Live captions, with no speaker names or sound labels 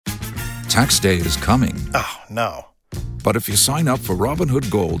Tax day is coming. Oh, no. But if you sign up for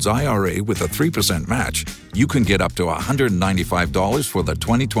Robinhood Gold's IRA with a 3% match, you can get up to $195 for the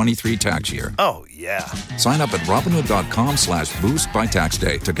 2023 tax year. Oh, yeah. Sign up at Robinhood.com/boost by tax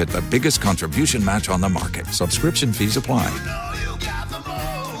day to get the biggest contribution match on the market. Subscription fees apply.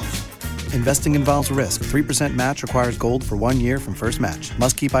 Investing involves risk. 3% match requires gold for 1 year from first match.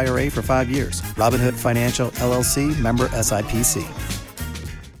 Must keep IRA for 5 years. Robinhood Financial, LLC, member SIPC.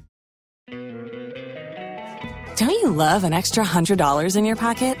 Don't you love an extra $100 in your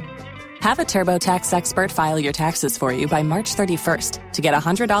pocket? Have a TurboTax expert file your taxes for you by March 31st to get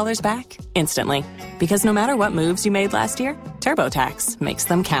 $100 back instantly. Because no matter what moves you made last year, TurboTax makes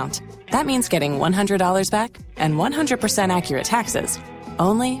them count. That means getting $100 back and 100% accurate taxes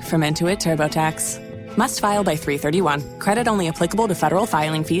only from Intuit TurboTax. Must file by 3/31. Credit only applicable to federal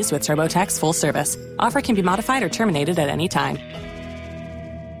filing fees with TurboTax full service. Offer can be modified or terminated at any time.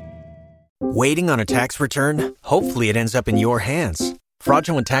 Waiting on a tax return? Hopefully it ends up in your hands.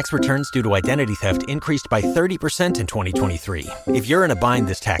 Fraudulent tax returns due to identity theft increased by 30% in 2023. If you're in a bind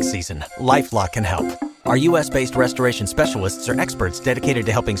this tax season, LifeLock can help. Our U.S.-based restoration specialists are experts dedicated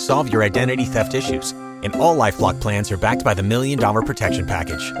to helping solve your identity theft issues. And all LifeLock plans are backed by the $1 Million Protection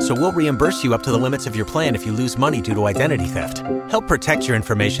Package. So we'll reimburse you up to the limits of your plan if you lose money due to identity theft. Help protect your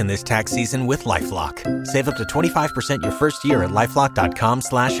information this tax season with LifeLock. Save up to 25% your first year at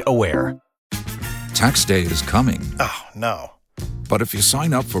LifeLock.com/aware. Tax day is coming. Oh, no. But if you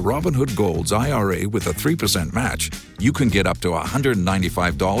sign up for Robinhood Gold's IRA with a 3% match, you can get up to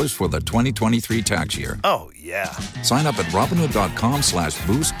 $195 for the 2023 tax year. Oh, yeah. Sign up at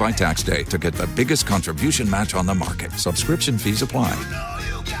Robinhood.com/boost by tax day to get the biggest contribution match on the market. Subscription fees apply.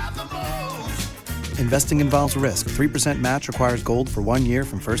 Investing involves risk. 3% match requires gold for 1 year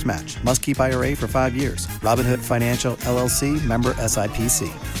from first match. Must keep IRA for 5 years. Robinhood Financial, LLC, member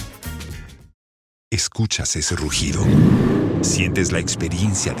SIPC. ¿Escuchas ese rugido? ¿Sientes la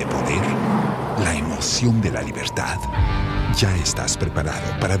experiencia de poder? ¿La emoción de la libertad? Ya estás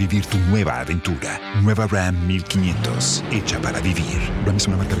preparado para vivir tu nueva aventura. Nueva Ram 1500, hecha para vivir. Ram es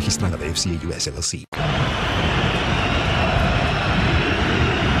una marca registrada de FCA US LLC.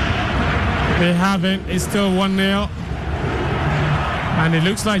 They have it. It's still 1-0. And it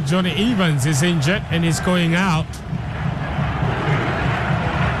looks like Johnny Evans is injured and is going out.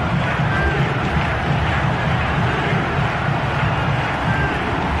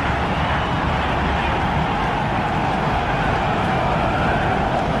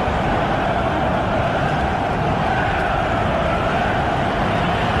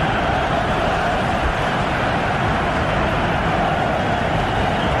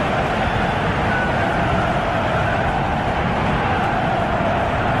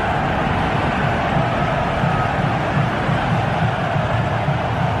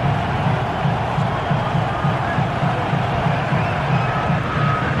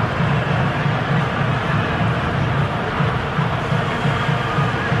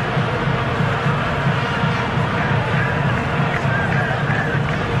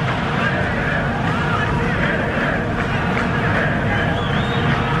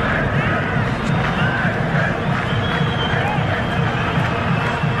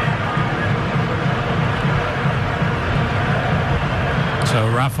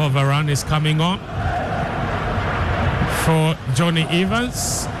 Rafa Varane is coming on for Johnny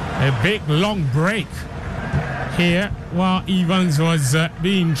Evans. A big long break here while Evans was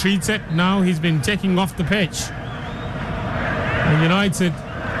being treated. Now he's been taken off the pitch. And United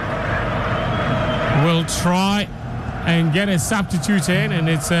will try and get a substitute in, and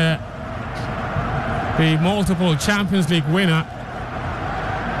it's the multiple Champions League winner,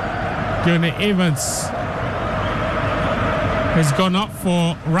 Johnny Evans, has gone up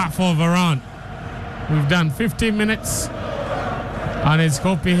for Rafa Varane. We've done 15 minutes and it's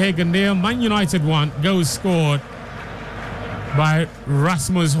Copenhagen nil, Man United 1. Goal scored by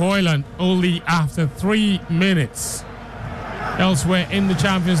Rasmus Højlund only after 3 minutes. Elsewhere in the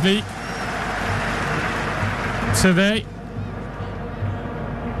Champions League today,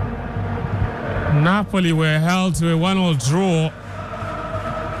 Napoli were held to a 1-1 draw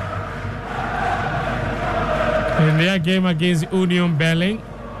in their game against Union Berlin.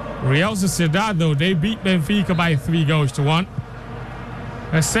 Real Sociedad, though, they beat Benfica by 3-1.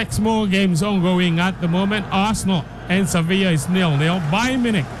 6 more games ongoing at the moment. Arsenal and Sevilla is 0-0. Bayern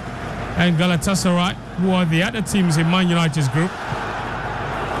Munich and Galatasaray, who are the other teams in Man United's group,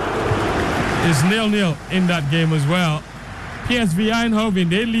 is 0-0 in that game as well. PSV Eindhoven,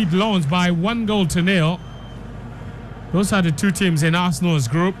 they lead Lens by 1-0. Those are the two teams in Arsenal's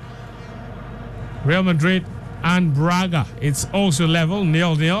group. Real Madrid and Braga, it's also level,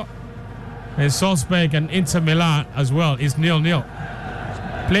 0-0. and Salzburg and Inter Milan as well is 0-0.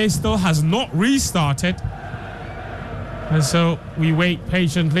 Play still has not restarted, and so we wait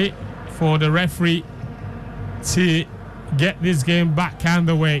patiently for the referee to get this game back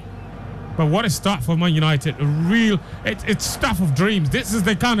underway. But what a start for Man United. It's stuff of dreams. This is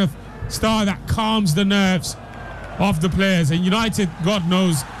the kind of start that calms the nerves of the players, and United, God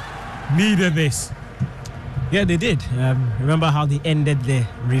knows, needed this. Yeah, they did. Remember how they ended the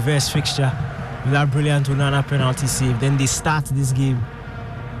reverse fixture with that brilliant Onana penalty save. Then they start this game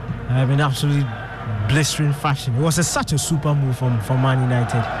in absolutely blistering fashion. It was such a super move from Man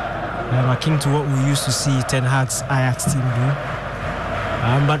United, akin to what we used to see Ten Hag's Ajax team do.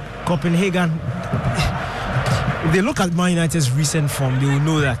 But Copenhagen, if they look at Man United's recent form, they will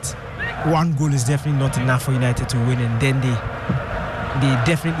know that one goal is definitely not enough for United to win, and then they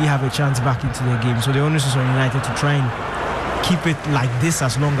definitely have a chance back into the game. So the onus is on United to try and keep it like this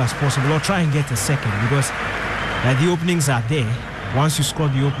as long as possible, or try and get a second, because the openings are there. Once you score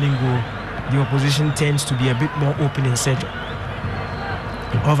the opening goal, the opposition tends to be a bit more open in search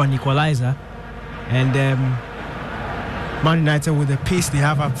of an equalizer. And Man United, with the pace they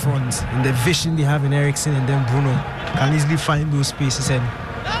have up front and the vision they have in Eriksen and then Bruno, can easily find those spaces and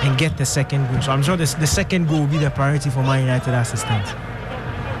get the second goal. So I'm sure the second goal will be the priority for Man United as it stands.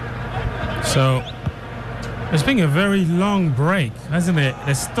 So it's been a very long break, hasn't it?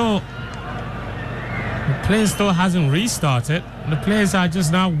 The players still hasn't restarted. The players are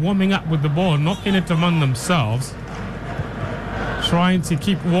just now warming up with the ball, knocking it among themselves, trying to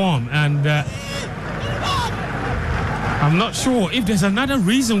keep warm. And I'm not sure if there's another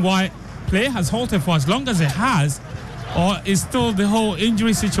reason why play has halted for as long as it has, or is still the whole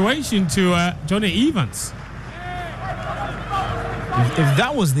injury situation to Johnny Evans. If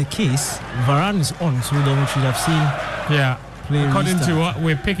that was the case, Varane is on, so then we should have seen. Yeah. According to what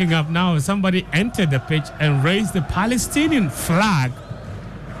we're picking up now, somebody entered the pitch and raised the Palestinian flag,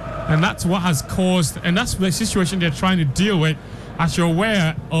 and that's what has caused, and that's the situation they're trying to deal with. As you're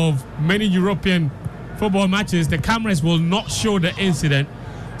aware of many European football matches, the cameras will not show the incident,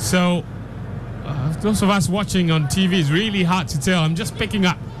 so those of us watching on TV, is really hard to tell. I'm just picking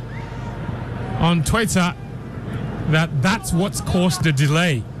up on Twitter that that's what's caused the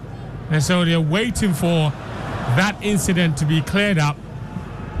delay, and so they're waiting for that incident to be cleared up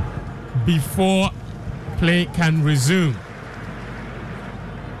before play can resume.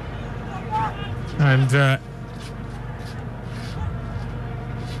 And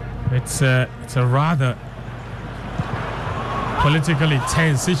it's a rather politically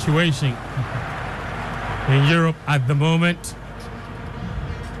tense situation in Europe at the moment.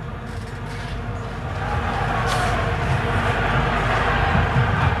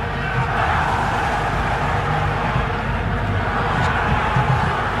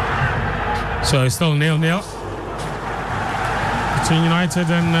 So it's still 0-0 between United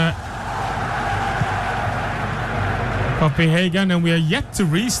and Copenhagen, and we are yet to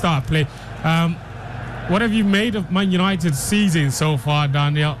restart play. What have you made of Man United's season so far,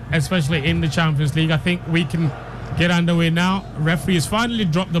 Daniel, especially in the Champions League? I think we can get underway now. Referee has finally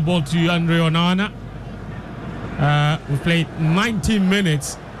dropped the ball to Andre Onana. We've played 19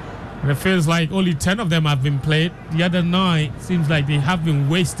 minutes, and it feels like only 10 of them have been played. The other 9 seems like they have been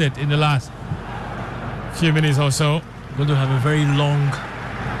wasted in the last few minutes or so. Going to have a very long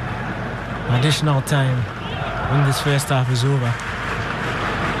additional time when this first half is over.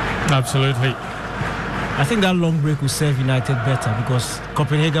 Absolutely. I think that long break will serve United better, because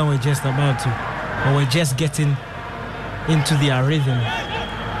Copenhagen were just about to, or were just getting into their rhythm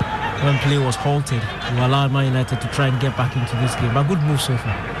when play was halted. We allowed Man United to try and get back into this game. But good move so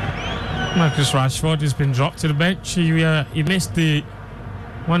far. Marcus Rashford has been dropped to the bench. He missed the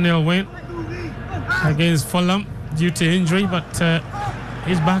 1-0 win against Fulham due to injury, but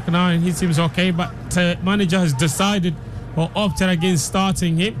he's back now and he seems okay. But manager has decided or opted against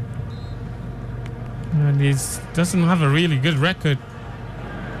starting him, and he doesn't have a really good record.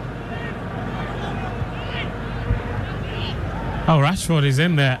 Oh, Rashford is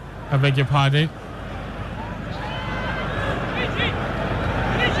in there, I beg your pardon.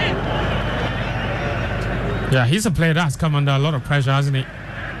 Yeah, he's a player that's come under a lot of pressure, hasn't he?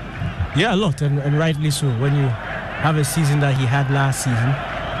 Yeah, a lot, and rightly so. When you have a season that he had last season,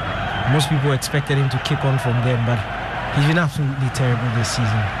 most people expected him to kick on from there, but he's been absolutely terrible this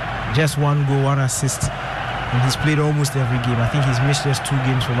season. Just 1 goal, 1 assist, and he's played almost every game. I think he's missed just 2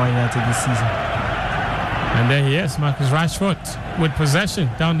 games for Man United this season. And there he is, Marcus Rashford, with possession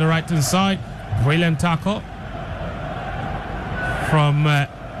down the right-hand side. Brilliant tackle from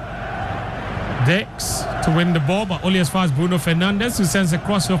Dix. to win the ball, but only as far as Bruno Fernandes, who sends a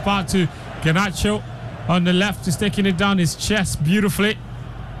crossover pass to Garnacho on the left, is taking it down his chest beautifully,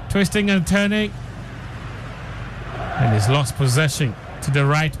 twisting and turning, and he's lost possession to the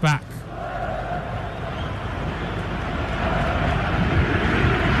right back.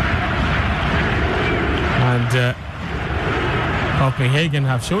 And Copenhagen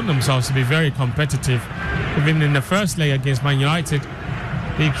have shown themselves to be very competitive. Even in the first leg against Man United,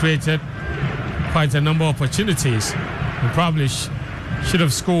 they created quite a number of opportunities and probably should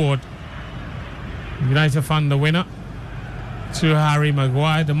have scored. United found the winner to Harry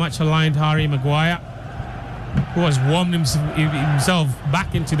Maguire, the much-aligned Harry Maguire, who has warmed himself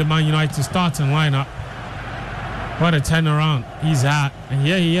back into the Man United starting lineup. What a turnaround he's had. And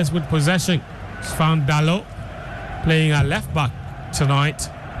here he is with possession. He's found Dalot playing at left back tonight.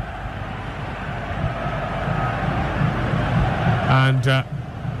 And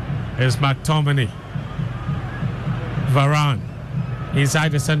it's McTominay. Varane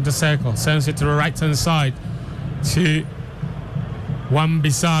inside the centre circle, sends it to the right hand side to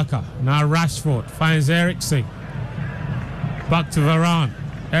Wan-Bissaka. Now Rashford finds Eriksen. Back to Varane.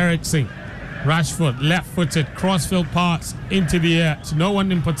 Eriksen. Rashford, left-footed, crossfield pass into the air to no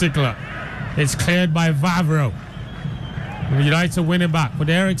one in particular. It's cleared by Vavro. United win it back with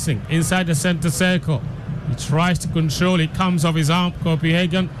Eriksen inside the centre circle. He tries to control it, comes off his arm.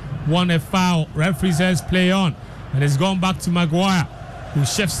 Copenhagen won a foul. Referee says play on. And it's gone back to Maguire, who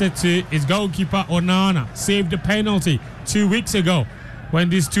shifts it to his goalkeeper Onana. Saved the penalty 2 weeks ago when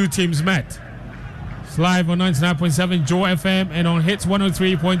these two teams met. It's live on 99.7 Joy FM and on Hits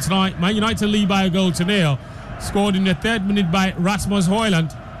 103.9. Man United lead by a goal to nil. Scored in the 3rd minute by Rasmus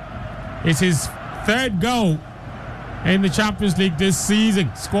Højlund. It's his 3rd goal in the Champions League this season.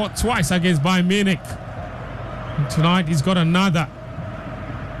 Scored twice against Bayern Munich. And tonight he's got another.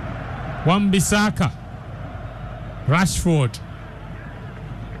 Wan-Bissaka. Rashford.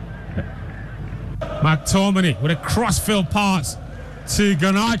 McTominay with a crossfield pass to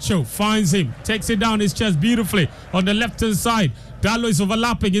Garnacho. Finds him. Takes it down his chest beautifully on the left-hand side. Dalot is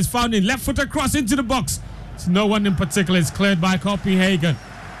overlapping. He's found in. Left foot across into the box. It's no one in particular. It's cleared by Copenhagen.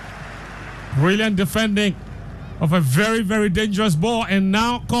 Brilliant defending of a very, very dangerous ball. And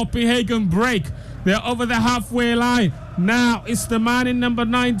now Copenhagen break. They're over the halfway line. Now it's the man in number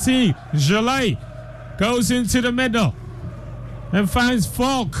 19. Jolie goes into the middle and finds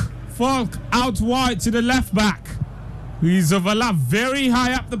Falk. Falk out wide to the left back. He's overlapped very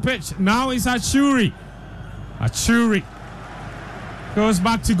high up the pitch. Now it's Achuri. Achuri goes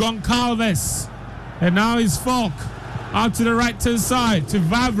back to Goncalves. And now it's Falk out to the right-hand side to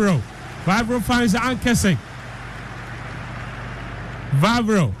Vavro. Vavro finds Ankersen.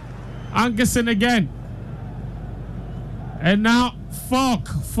 Vavro. Ankersen again. And now Falk.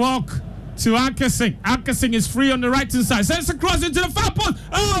 Falk to Ankersen. Ankersen is free on the right-hand side. Sends across into the far post.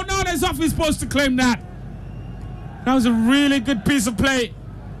 Oh, no, there's off. He's supposed to claim that. That was a really good piece of play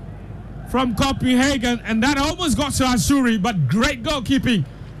from Copenhagen. And that almost got to Achuri, but great goalkeeping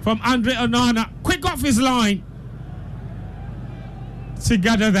from Andre Onana. Quick off his line to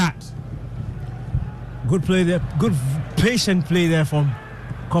gather that. Good play there. Good patient play there from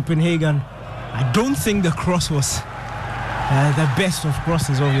Copenhagen. I don't think the cross was the best of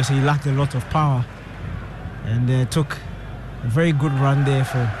crosses. Obviously, he lacked a lot of power. And took a very good run there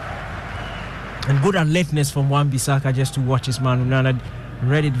and good alertness from Wan-Bissaka just to watch his man. Onana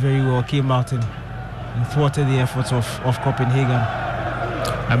read it very well, came out and thwarted the efforts of Copenhagen.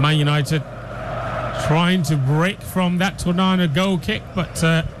 And Man United trying to break from that Onana goal kick, but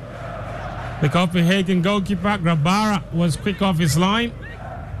the Copenhagen goalkeeper Grabara was quick off his line.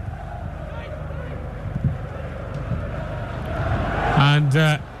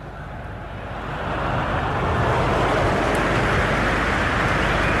 And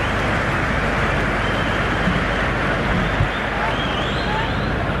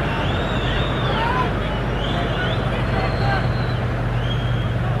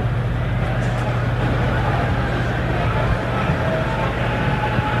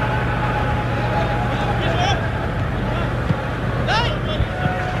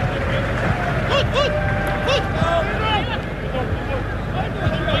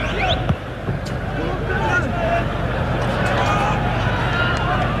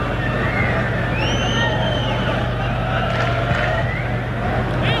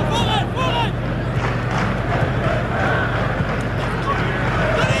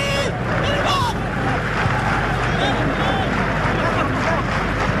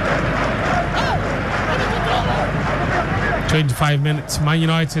minutes. Man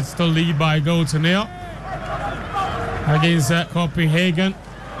United still lead by a goal to nil against Copenhagen.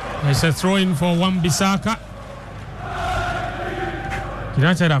 It's a throw-in for Wan-Bissaka.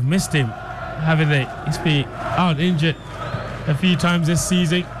 United have missed him, haven't they? He's been out injured a few times this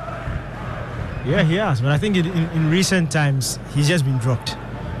season. Yeah, he has. But I think in recent times, he's just been dropped.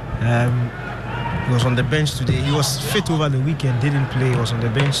 He was on the bench today. He was fit over the weekend, didn't play. He was on the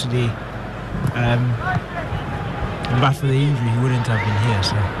bench today. But for the injury, he wouldn't have been here.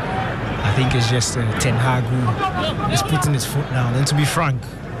 So I think it's just Ten Hag who is putting his foot down. And to be frank,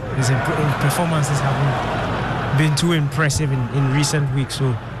 his performances haven't been too impressive in recent weeks.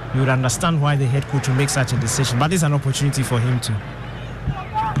 So you would understand why the head coach will make such a decision. But it's an opportunity for him to.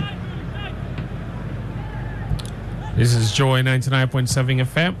 This is Joy 99.7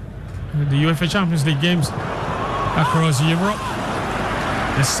 FM. The UEFA Champions League games across Europe.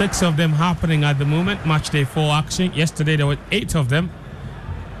 There's 6 of them happening at the moment. Match day 4 action. Yesterday there were 8 of them.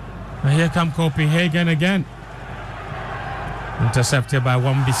 And here come Copenhagen again. Intercepted by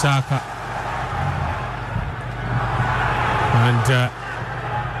Wan-Bissaka. And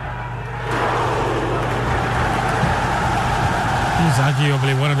he's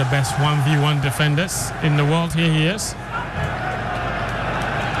arguably one of the best 1v1 defenders in the world. Here he is.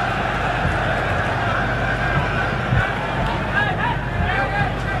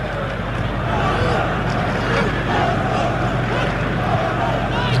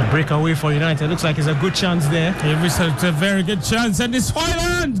 Breakaway for United. Looks like it's a good chance there. It's a very good chance. And this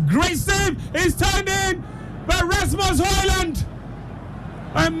Højlund, great save, is turned in by Rasmus Højlund.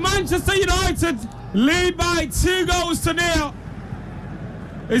 And Manchester United lead by 2-0.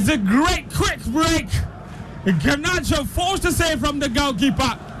 It's a great quick break. Garnacho forced a save from the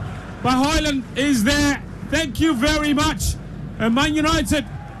goalkeeper. But Højlund is there. Thank you very much. And Man United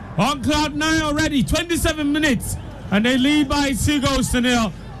on cloud 9 already. 27 minutes. And they lead by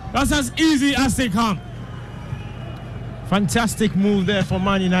 2-0. That's as easy as they come. Fantastic move there for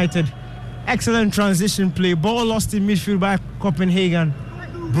Man United. Excellent transition play. Ball lost in midfield by Copenhagen.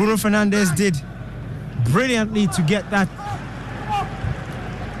 Bruno Fernandes did brilliantly to get that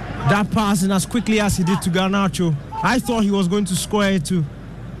pass in as quickly as he did to Garnacho. I thought he was going to score it to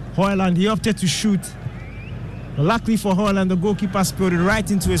Højlund. He opted to shoot. Luckily for Højlund, the goalkeeper spilled it right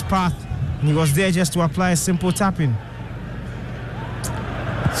into his path. And he was there just to apply a simple tap-in.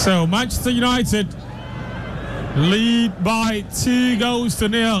 So Manchester United lead by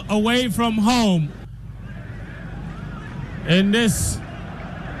 2-0 away from home in this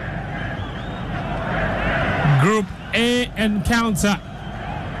Group A encounter.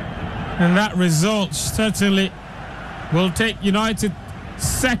 And that result certainly will take United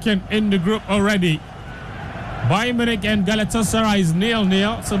second in the group already. Bayern Munich and Galatasaray is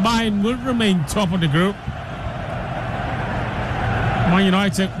 0-0, so Bayern will remain top of the group. Man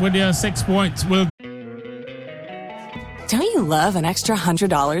United with their 6 points will. Don't you love an extra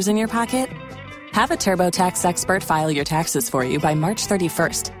 $100 in your pocket? Have a TurboTax expert file your taxes for you by March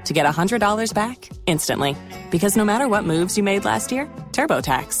 31st to get $100 back instantly. Because no matter what moves you made last year,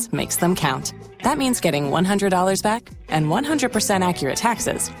 TurboTax makes them count. That means getting $100 back and 100% accurate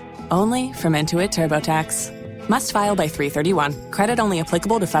taxes only from Intuit TurboTax. Must file by 3/31. Credit only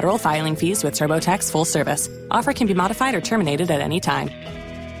applicable to federal filing fees with TurboTax full service. Offer can be modified or terminated at any time.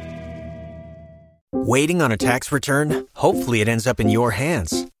 Waiting on a tax return? Hopefully it ends up in your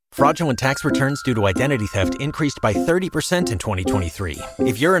hands. Fraudulent tax returns due to identity theft increased by 30% in 2023.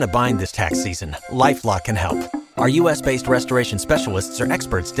 If you're in a bind this tax season, LifeLock can help. Our U.S.-based restoration specialists are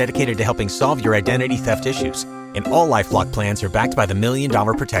experts dedicated to helping solve your identity theft issues. And all LifeLock plans are backed by the $1 Million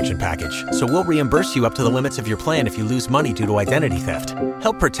Protection Package. So we'll reimburse you up to the limits of your plan if you lose money due to identity theft.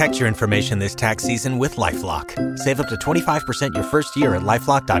 Help protect your information this tax season with LifeLock. Save up to 25% your first year at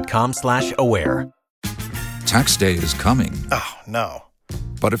LifeLock.com/aware. Tax day is coming. Oh, no.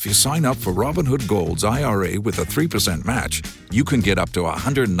 But if you sign up for Robinhood Gold's IRA with a 3% match, you can get up to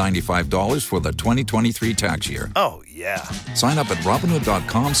 $195 for the 2023 tax year. Oh, yeah. Sign up at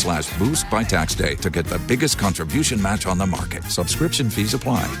Robinhood.com/boost by tax day to get the biggest contribution match on the market. Subscription fees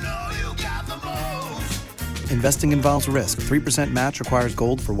apply. Investing involves risk. 3% match requires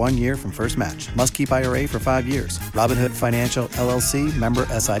gold for 1 year from first match. Must keep IRA for 5 years. Robinhood Financial, LLC, member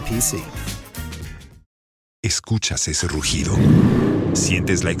SIPC. ¿Escuchas ese rugido?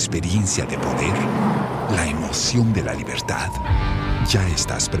 ¿Sientes la experiencia de poder? ¿La emoción de la libertad? Ya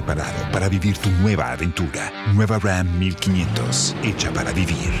estás preparado para vivir tu nueva aventura. Nueva Ram 1500, hecha para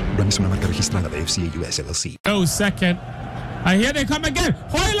vivir. Ram es una marca registrada de FCA US LLC. Oh, second. And here they come again.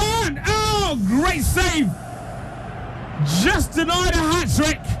 Højlund! Oh, great save! Just denied a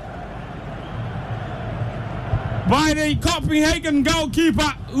hat-trick by the Copenhagen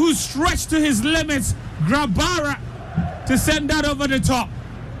goalkeeper, who stretched to his limits, Grabara, to send that over the top.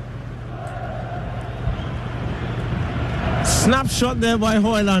 Snapshot there by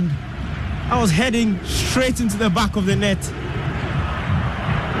Hoyland. I was heading straight into the back of the net.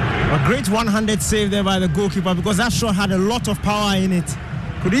 A great one-handed save there by the goalkeeper because that shot had a lot of power in it.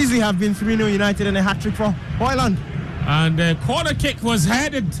 Could easily have been 3-0 United and a hat-trick for Hoyland. And the corner kick was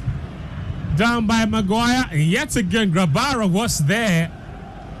headed down by Maguire. And yet again, Grabara was there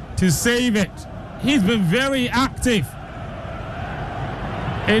to save it. He's been very active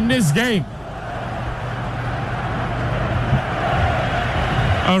in this game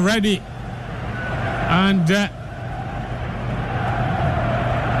already. And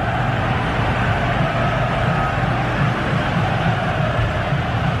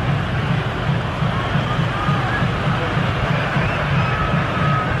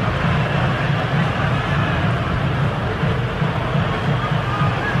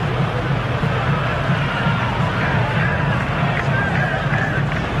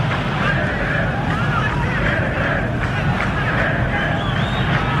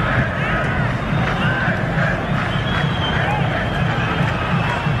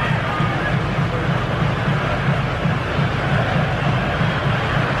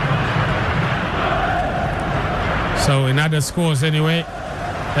so in other scores anyway,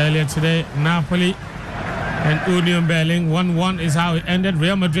 earlier today, Napoli and Union Berlin, 1-1 is how it ended.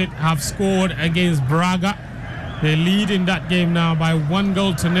 Real Madrid have scored against Braga. They lead in that game now by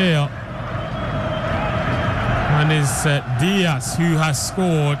 1-0. And it's Diaz who has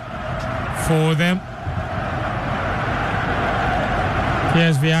scored for them.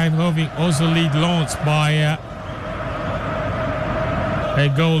 PSV Eindhoven also lead Lens by a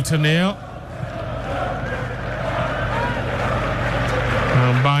 1-0.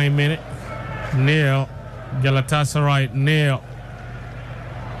 Bayern Munich nil, Galatasaray nil.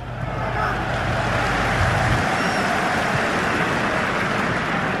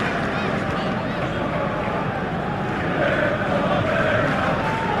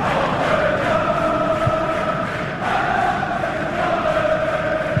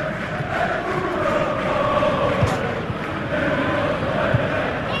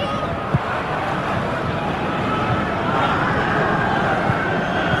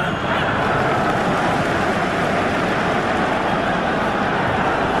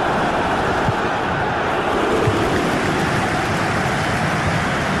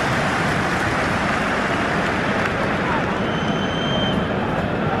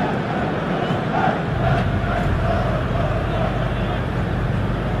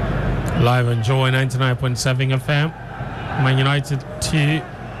 Live on Joy 99.7 FM. Man United 2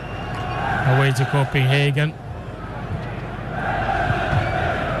 away to Copenhagen.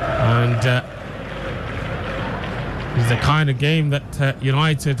 And it's the kind of game that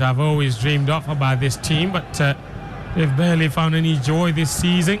United have always dreamed of about this team, but they've barely found any joy this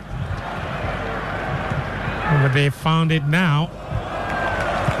season. But they've found it now.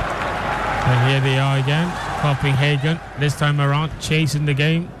 And here they are again, Copenhagen, this time around chasing the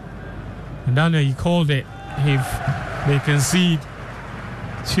game. And Daniel, you called it. If they concede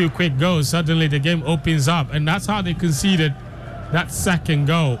 2 quick goals, suddenly the game opens up. And that's how they conceded that second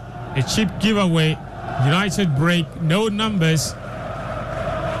goal. A cheap giveaway. United break no numbers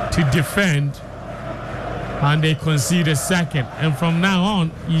to defend. And they concede a second. And from now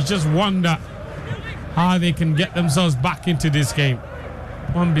on, you just wonder how they can get themselves back into this game.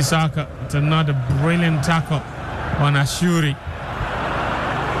 Wan-Bissaka, it's another brilliant tackle on Ashuri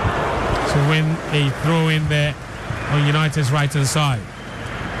to win a throw in there on United's right hand side.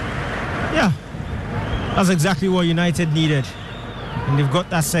 Yeah, that's exactly what United needed. And they've got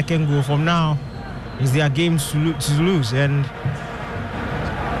that second goal. From now, it's their game to lose. And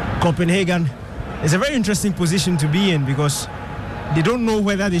Copenhagen is a very interesting position to be in because they don't know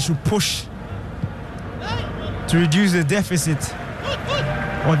whether they should push to reduce the deficit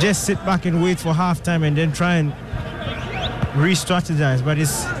or just sit back and wait for halftime and then try and re-strategize. But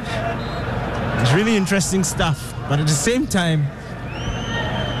it's really interesting stuff. But at the same time,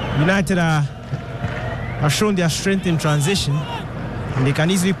 United have shown their strength in transition, and they can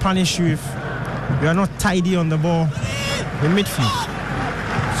easily punish you if you are not tidy on the ball in midfield.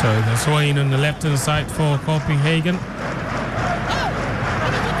 So the swing on the left-hand side for Copenhagen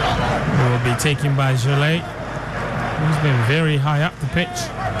will be taken by Jolet, who's been very high up the pitch.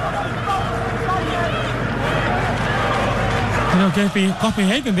 You know,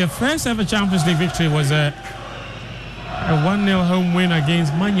 Copenhagen, their first ever Champions League victory was a 1-0 home win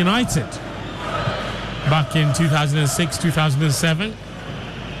against Man United back in 2006-2007.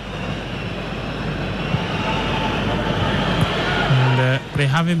 And they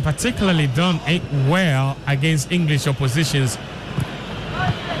haven't particularly done it well against English oppositions.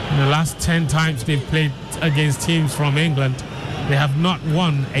 In the last 10 times they've played against teams from England, They have not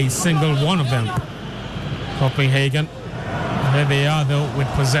won a single one of them. Copenhagen. There they are, though, with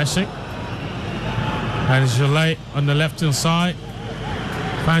possession. And Gillet on the left-hand side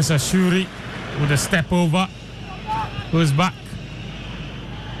finds Ashuri with a step over. Goes back.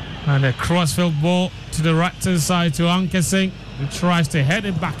 And a crossfield ball to the right-hand side to Ankesing, who tries to head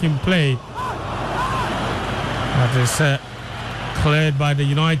it back in play. That is cleared by the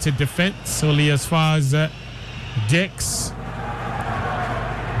United defence, only as far as Dix.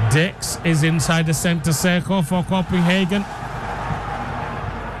 Dix is inside the centre circle for Copenhagen.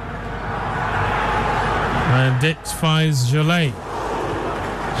 And Dix finds Gillet.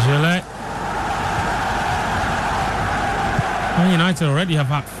 Gillet. Man United already have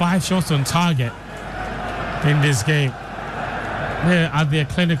had 5 shots on target in this game. They're at their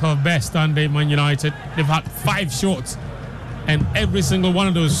clinical best, aren't they, Man United? They've had 5 shots, and every single one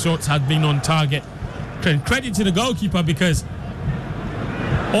of those shots has been on target. And credit to the goalkeeper, because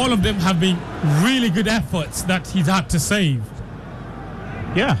all of them have been really good efforts that he's had to save.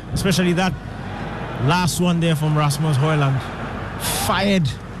 Yeah, especially that last one there from Rasmus Højlund. Fired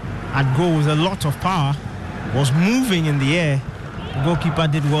at goal with a lot of power. Was moving in the air. The goalkeeper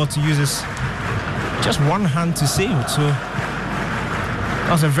did well to use just one hand to save it. So that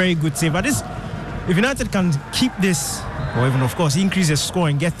was a very good save. But if United can keep this, or even of course increase their score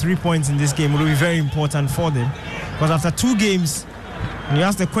and get 3 points in this game, it will be very important for them. Because after 2 games, and you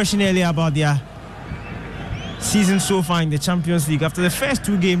asked the question earlier about their season so far in the Champions League, after the first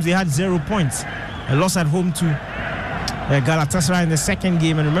 2 games they had 0 points. A loss at home to Galatasaray in the second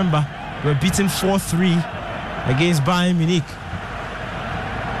game, and remember, they were beaten 4-3 against Bayern Munich.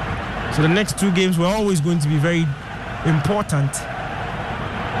 So the next 2 games were always going to be very important.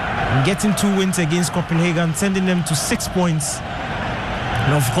 And getting 2 wins against Copenhagen, sending them to 6 points.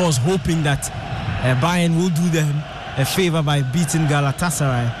 And of course, hoping that Bayern will do them a favor by beating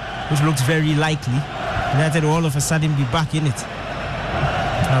Galatasaray, which looks very likely. United will all of a sudden be back in it.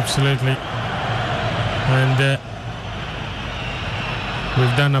 Absolutely. And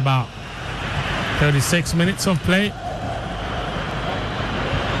we've done about 36 minutes of play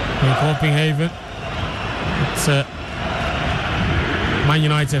in Copenhagen. It's Man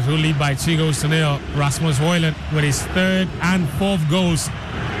United who lead by 2-0. Rasmus Højlund with his 3rd and 4th goals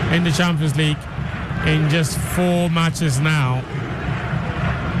in the Champions League in just 4 matches now.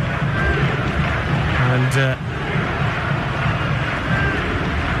 And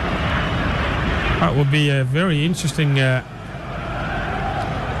that would be a very interesting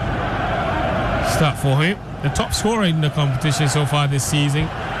start for him. The top scorer in the competition so far this season.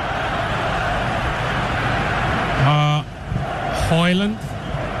 Højlund,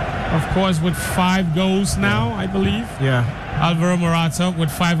 of course, with 5 goals now, I believe. Yeah. Alvaro Morata with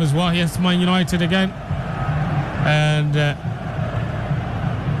 5 as well. Here's Man United again. And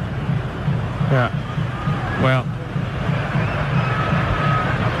yeah, well,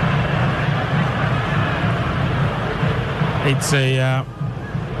 it's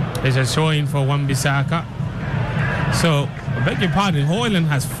a showing for Wan-Bissaka. So, I beg your pardon, Højlund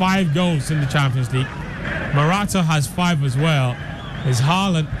has 5 goals in the Champions League. Morata has 5 as well. It's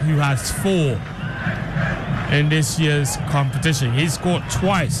Haaland who has 4 in this year's competition. He scored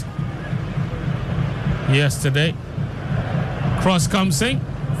twice yesterday. Cross comes in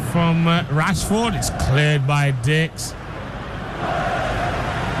from Rashford. It's cleared by Dix.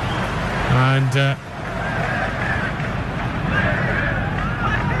 And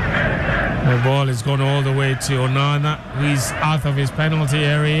the ball is gone all the way to Onana. He's out of his penalty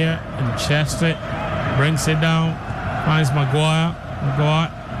area and chests it. Brings it down, finds Maguire. Maguire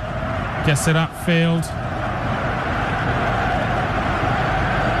gets it upfield.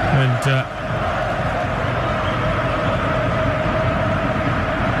 And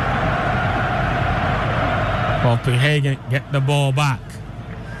Copenhagen get the ball back.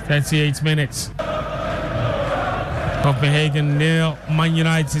 38 minutes. Copenhagen 0, Man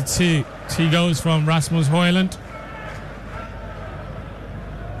United 2. 2 goals from Rasmus Højlund.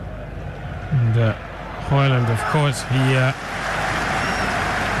 And Højlund, of course,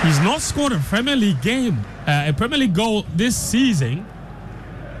 he's not scored a Premier League game, a Premier League goal this season,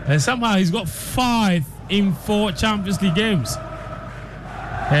 and somehow he's got 5 in 4 Champions League games.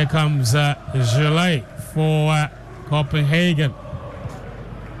 Here comes Gillet for Copenhagen,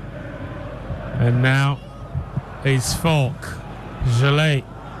 and now it's Falk. Gillet,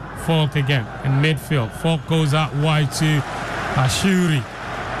 Falk again in midfield. Falk goes out wide to Ashuri.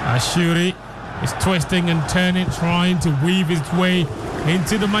 Ashuri is twisting and turning, trying to weave his way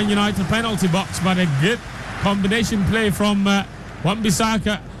into the Man United penalty box, but a good combination play from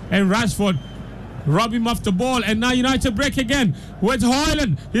Wan-Bissaka and Rashford. rob him off the ball, and now United break again with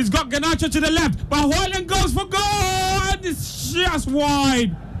Hoyland. He's got Garnacho to the left, but Hoyland goes for goal, and it's just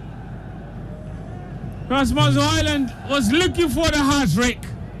wide. Rasmus Hoyland was looking for the hat-trick,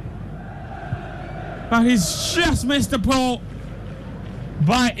 but he's just missed the ball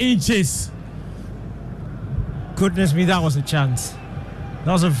by inches. Goodness me, that was a chance.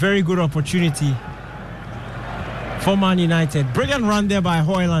 That was a very good opportunity for Man United. Brilliant run there by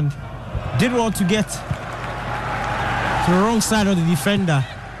Hoyland. Did well to get to the wrong side of the defender,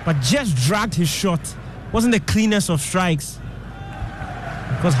 but just dragged his shot. Wasn't the cleanest of strikes.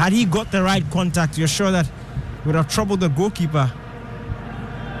 Because had he got the right contact, you're sure that he would have troubled the goalkeeper.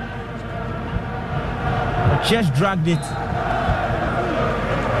 But just dragged it.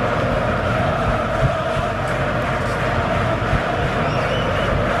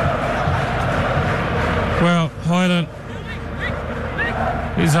 Well, Hoyland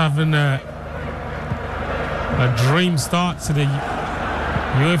is having a dream start to the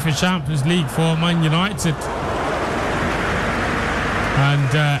UEFA Champions League for Man United.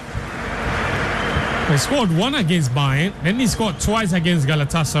 And he scored one against Bayern, then he scored twice against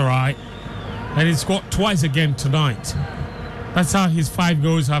Galatasaray, and he scored twice again tonight. That's how his 5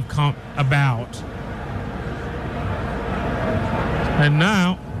 goals have come about. And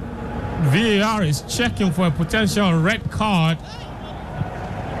now VAR is checking for a potential red card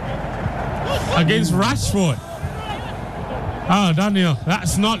against Rashford. Oh, Daniel,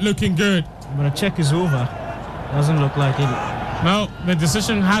 that's not looking good. But a check is over. Doesn't look like it. No, the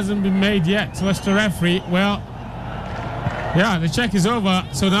decision hasn't been made yet. So it's the referee. Well, yeah, the check is over.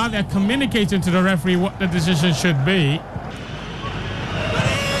 So now they're communicating to the referee what the decision should be.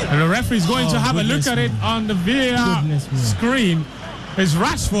 And the referee is going to have a look at it on the VAR screen. It's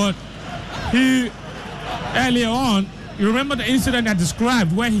Rashford, who earlier on, you remember the incident I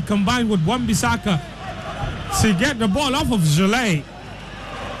described where he combined with Wan-Bissaka to get the ball off of Gillet.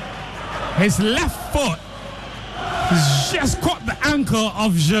 His left foot has just caught the ankle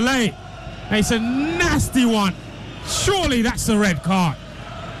of Gillet. And it's a nasty one. Surely that's a red card.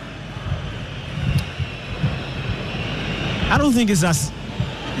 I don't think it's as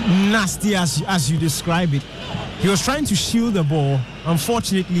nasty as you describe it. He was trying to shield the ball.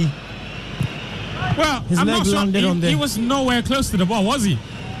 Unfortunately, well, his I'm leg not sure. landed on He was nowhere close to the ball, was he?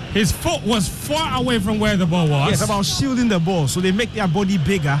 His foot was far away from where the ball was. Yes, about shielding the ball. So they make their body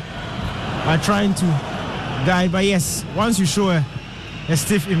bigger by trying to guide. But yes, once you show a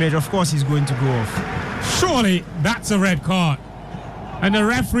stiff image, of course he's going to go off. Surely that's a red card. And the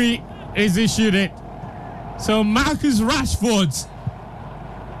referee has issued it. So Marcus Rashford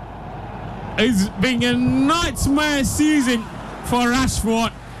is being a nightmare season for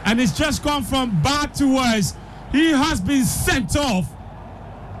Rashford, and it's just gone from bad to worse. He has been sent off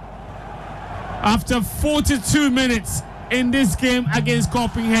after 42 minutes in this game against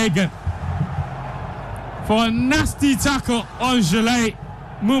Copenhagen for a nasty tackle on Gillet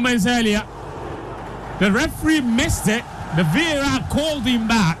moments earlier. The referee missed it. The VAR called him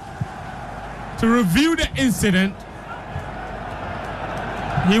back to review the incident.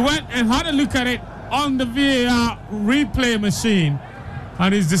 He went and had a look at it on the VAR replay machine,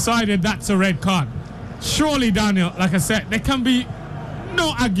 and he's decided that's a red card. Surely, Daniel, like I said, there can be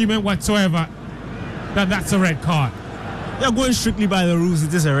no argument whatsoever that that's a red card. You're going strictly by the rules,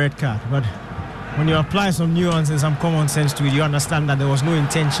 it is a red card. But when you apply some nuance and some common sense to it, you understand that there was no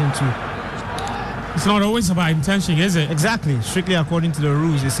intention to. It's not always about intention, is it? Exactly. Strictly according to the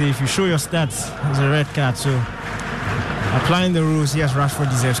rules, they say if you show your stats, it's a red card. So applying the rules, yes, Rashford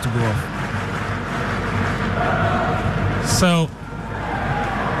deserves to go off. So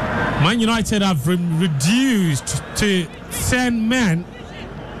Man United have been reduced to 10 men.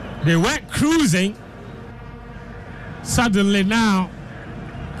 They weren't cruising. Suddenly now,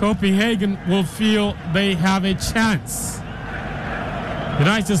 Copenhagen will feel they have a chance.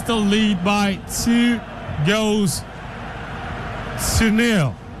 United still lead by 2 goals to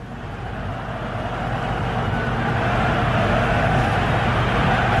 0.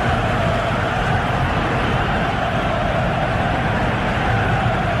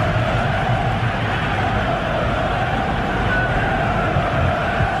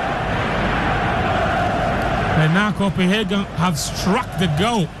 And now Copenhagen have struck the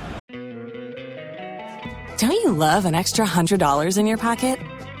goal. Don't you love an extra $100 in your pocket?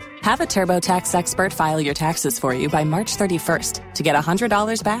 Have a TurboTax expert file your taxes for you by March 31st to get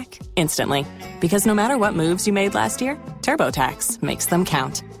 $100 back instantly. Because no matter what moves you made last year, TurboTax makes them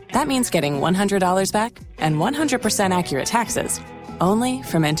count. That means getting $100 back and 100% accurate taxes only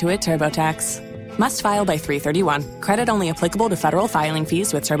from Intuit TurboTax. Must file by 3/31. Credit only applicable to federal filing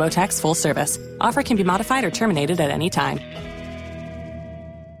fees with TurboTax full service. Offer can be modified or terminated at any time.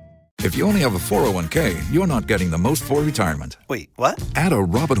 If you only have a 401k, you're not getting the most for retirement. Wait, what? Add a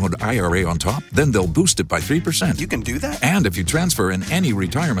Robinhood IRA on top, then they'll boost it by 3%. You can do that? And if you transfer in any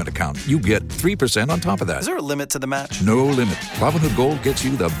retirement account, you get 3% on top of that. Is there a limit to the match? No limit. Robinhood Gold gets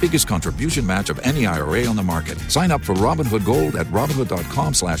you the biggest contribution match of any IRA on the market. Sign up for Robinhood Gold at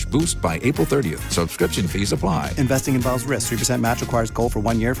Robinhood.com/boost by April 30th. Subscription fees apply. Investing involves risk. 3% match requires gold for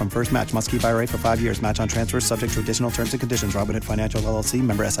 1 year from first match. Must keep IRA for 5 years. Match on transfers subject to additional terms and conditions. Robinhood Financial LLC,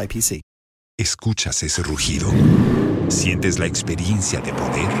 member SIPC. ¿Escuchas ese rugido? ¿Sientes la experiencia de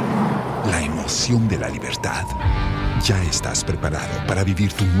poder? ¿La emoción de la libertad? Ya estás preparado para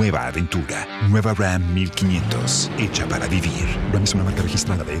vivir tu nueva aventura. Nueva Ram 1500, hecha para vivir. Ram es una marca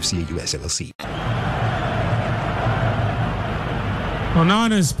registrada de FCA US LLC.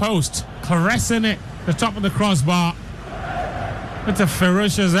 Onana's post, caressing it, the top of the crossbar. It's a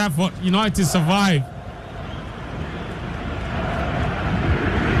ferocious effort. United survive.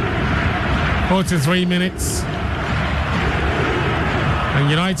 43 minutes. And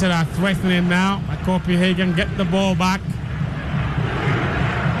United are threatening now. Copenhagen get the ball back.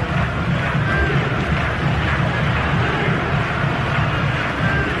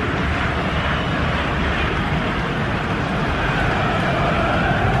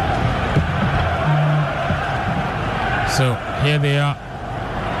 So here they are.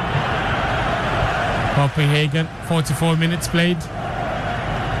 Copenhagen, 44 minutes played.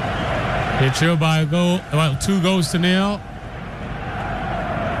 They trail by a goal, 2-0.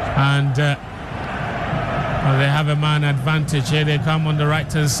 And they have a man advantage. Here they come on the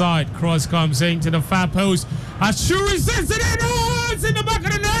right-hand side. Cross comes in to the far post. Ashuri sends it in. Oh, it's in the back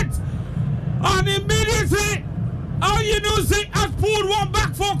of the net. And immediately, Al Yunusi has pulled one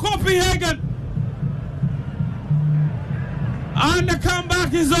back for Copenhagen. And the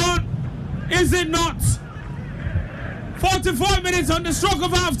comeback is on. Is it not? 45 minutes on the stroke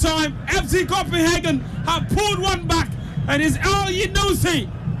of half-time. FC Copenhagen have pulled one back. And it's Al Yunusi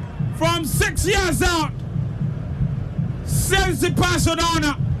from 6 yards out. Sends the pass on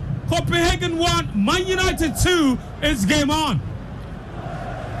Onana. Copenhagen 1, Man United 2. It's game on.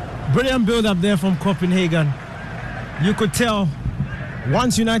 Brilliant build-up there from Copenhagen. You could tell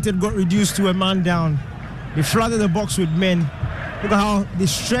once United got reduced to a man down, they flooded the box with men. Look at how they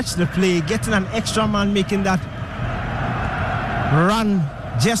stretched the play, getting an extra man, making that run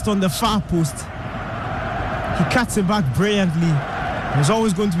just on the far post. He cuts it back brilliantly. It was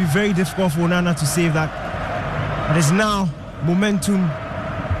always going to be very difficult for Onana to save that. But it's now momentum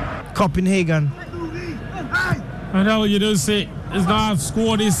Copenhagen. And now you do see is now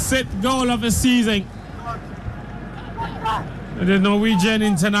scored his 6th goal of the season. The Norwegian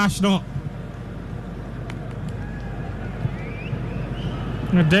international.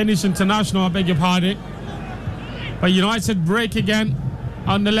 The Danish international, I beg your pardon. But United break again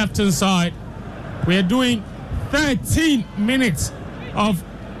on the left-hand side. We are doing 13 minutes of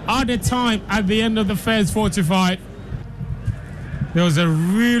added time at the end of the first 45. There was a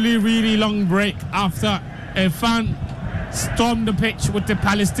really, really long break after a fan stormed the pitch with the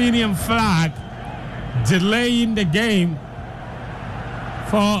Palestinian flag, delaying the game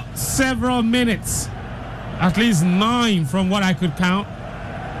for several minutes, at least 9 from what I could count.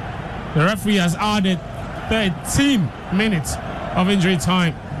 The referee has added 13 minutes of injury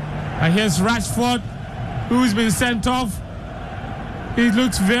time. And here's Rashford, who's been sent off. He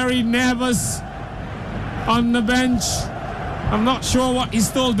looks very nervous on the bench. I'm not sure what he's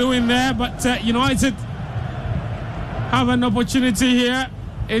still doing there, but United have an opportunity here.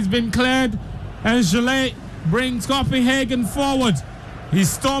 It's been cleared, and Gillet brings Copenhagen forward. He's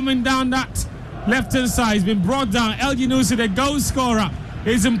storming down that left-hand side. He's been brought down. El Yunusi, the goal scorer,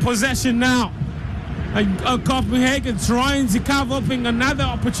 is in possession now. And Copenhagen trying to carve up in another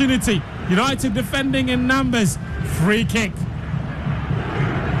opportunity. United defending in numbers. Free kick.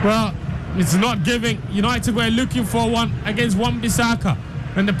 Well, it's not giving. United were looking for one against Wan-Bissaka,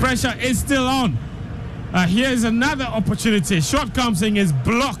 and the pressure is still on. Here's another opportunity. Shot comes in, is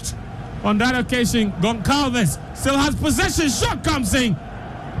blocked. On that occasion, Goncalves still has possession. Shot comes in,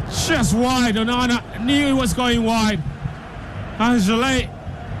 just wide. Onana knew he was going wide. Angele,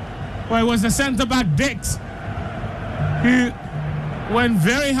 well, it was the centre-back Dix, who went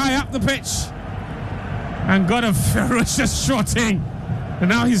very high up the pitch and got a ferocious shot in. And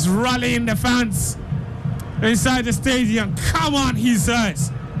now he's rallying the fans inside the stadium. Come on, he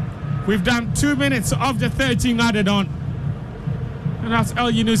says. We've done 2 minutes of the 13 added on. And that's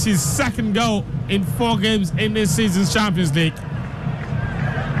El Yunusi's 2nd goal in 4 games in this season's Champions League.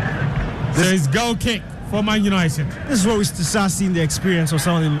 it's goal kick for Man United. This is where we start seeing the experience of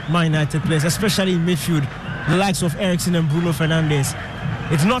some of the Man United players, especially in midfield, the likes of Eriksen and Bruno Fernandes.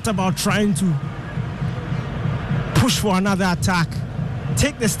 It's not about trying to push for another attack,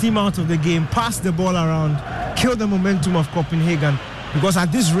 take the steam out of the game, pass the ball around, kill the momentum of Copenhagen, because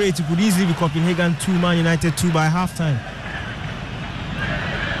at this rate it could easily be Copenhagen 2, Man United 2 by halftime.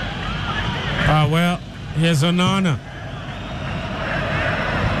 Well, here's Onana.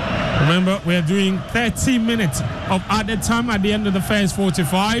 Remember, we're doing 30 minutes of added time at the end of the first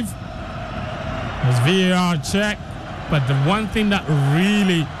 45. There's VAR check, but the one thing that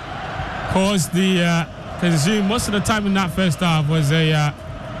really caused the consume most of the time in that first half was a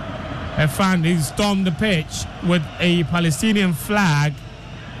fan who stormed the pitch with a Palestinian flag,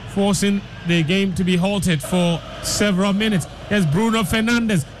 forcing the game to be halted for several minutes. There's Bruno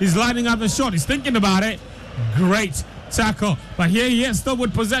Fernandes. He's lining up the shot. He's thinking about it. Great tackle. But here he is still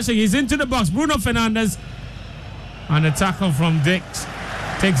with possession. He's into the box. Bruno Fernandes. And a tackle from Dix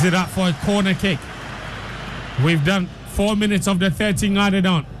takes it up for a corner kick. We've done 4 minutes of the 13 added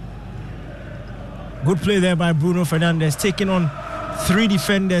on. Good play there by Bruno Fernandes, taking on 3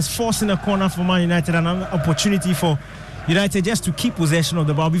 defenders, forcing a corner for Man United, and an opportunity for United just to keep possession of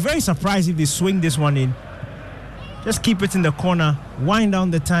the ball. I'll be very surprised if they swing this one in. Just keep it in the corner, wind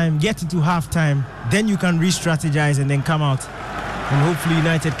down the time, get into half-time, then you can re-strategize and then come out. And hopefully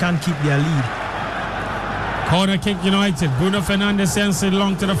United can keep their lead. Corner kick United. Bruno Fernandes sends it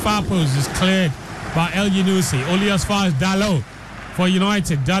long to the far post. It's cleared by El Yunusi. Only as far as Dalot for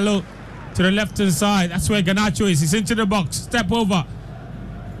United. Dalot to the left-hand side. That's where Garnacho is. He's into the box. Step over.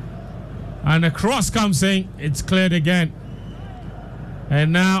 And the cross comes in. It's cleared again.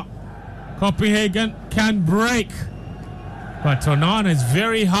 And now Copenhagen can break. But Onana is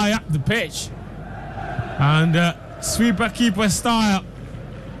very high up the pitch. And sweeper keeper style.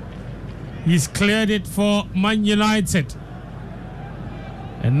 He's cleared it for Man United.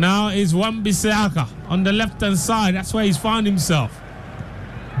 And now is Wan-Bissaka on the left-hand side. That's where he's found himself.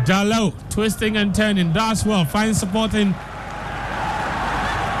 Dalot twisting and turning. Does well. Finds support in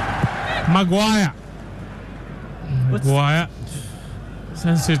Maguire. Maguire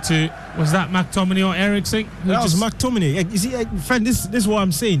sends it to, was that McTominay or Eriksen? That was McTominay. You see, friend, this is what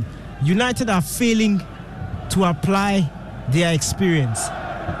I'm saying. United are failing to apply their experience.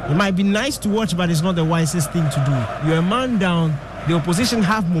 It might be nice to watch, but it's not the wisest thing to do. You're a man down. The opposition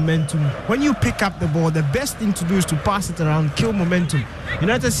have momentum. When you pick up the ball, the best thing to do is to pass it around, kill momentum.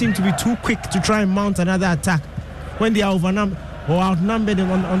 United seem to be too quick to try and mount another attack when they are outnumbered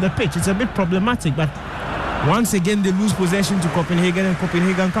on the pitch. It's a bit problematic, but once again they lose possession to Copenhagen, and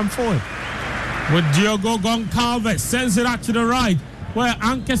Copenhagen come forward. With Diogo Goncalves, sends it out to the right, where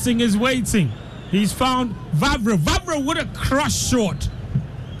Ankersen is waiting. He's found Vavra. Vavra with a cross shot.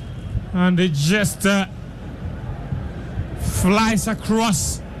 And it just flies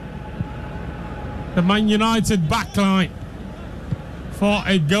across the Man United backline for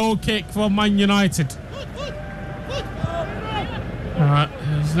a goal kick for Man United.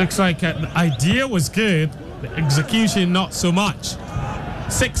 It looks like the idea was good, the execution not so much.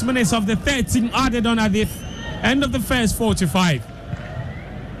 6 minutes of the 13 added on at the end of the first 45.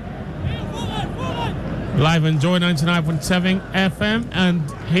 Live on Joy 99.7 FM and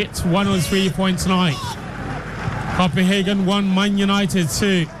Hits 103.9. Copenhagen 1, Man United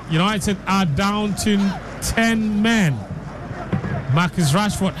 2. United are down to 10 men. Marcus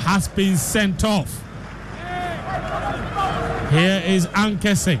Rashford has been sent off. Here is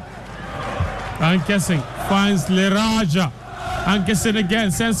Ankersen. Ankersen finds Leraja. Ankersen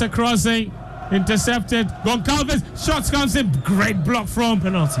again sends a crossing. Intercepted. Goncalves. Shots comes in. Great block from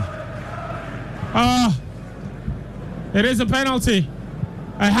penalty. It is a penalty.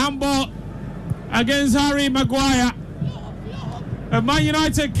 A handball against Harry Maguire. And Man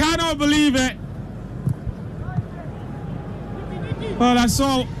United cannot believe it. Well, I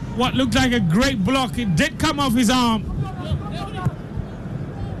saw what looked like a great block. It did come off his arm.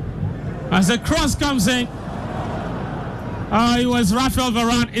 As the cross comes in, it was Raphael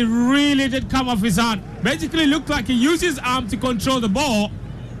Varane. It really did come off his hand. Basically looked like he used his arm to control the ball.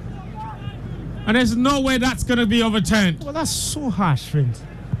 And there's no way that's going to be overturned. Well, that's so harsh, friend.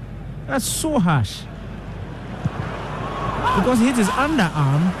 That's so harsh. Because he hit his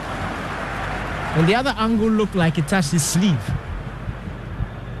underarm, and the other angle looked like it touched his sleeve.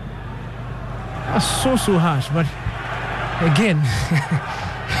 That's so harsh. But again,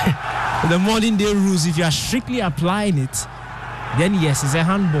 the modern day rules, if you are strictly applying it, then yes, it's a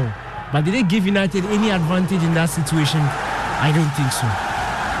handball. But did they give United any advantage in that situation? I don't think so.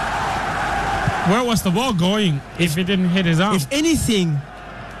 Where was the ball going if it didn't hit his arm? If anything,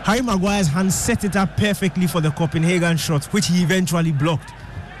 Harry Maguire's hand set it up perfectly for the Copenhagen shot, which he eventually blocked.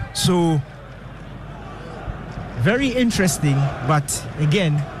 So, very interesting, but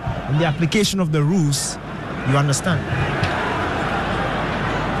again, in the application of the rules, you understand.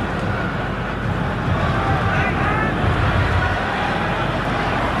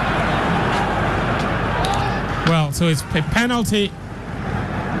 Well, so it's a penalty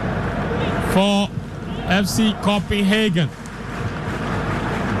for FC Copenhagen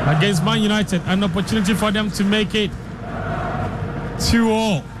against Man United. An opportunity for them to make it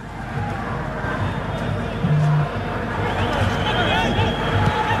 2-2.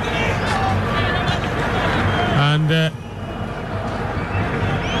 And,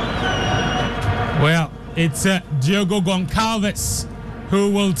 well, it's Diogo Goncalves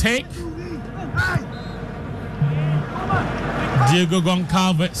who will take. Diogo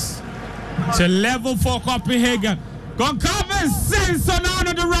Goncalves to level for Copenhagen. Goncalves sends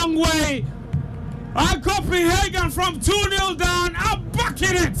Sonano the wrong way. And Copenhagen from 2-0 down are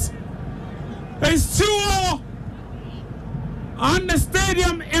bucking it. It's 2-0. And the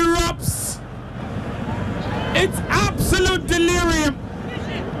stadium erupts. It's absolute delirium.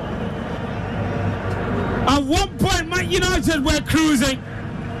 At one point, Man United were cruising.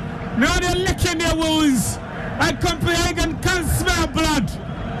 Now they're licking their wounds. And Copenhagen can smell blood.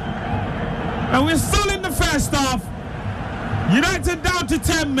 And we're still in the first half. United down to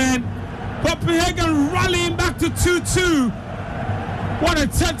 10 men. Copenhagen rallying back to 2-2. What a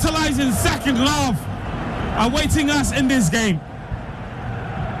tantalizing second half awaiting us in this game.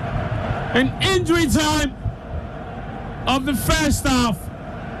 In injury time of the first half,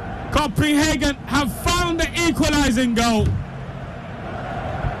 Copenhagen have found the equalizing goal.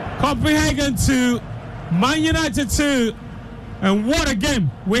 Copenhagen 2, Man United 2, and what a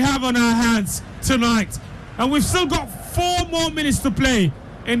game we have on our hands tonight. And we've still got 4 more minutes to play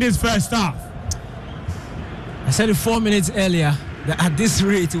in this first half. I said it 4 minutes earlier that at this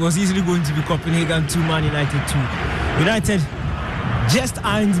rate it was easily going to be Copenhagen 2, Man United 2. United just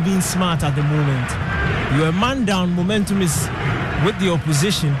aren't being smart at the moment. You're a man down, momentum is with the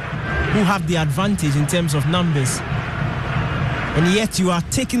opposition who have the advantage in terms of numbers. And yet you are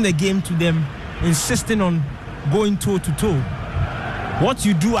taking the game to them, insisting on going toe-to-toe. What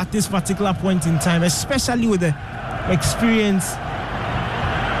you do at this particular point in time, especially with the experience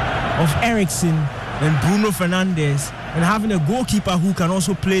of Eriksen and Bruno Fernandes, and having a goalkeeper who can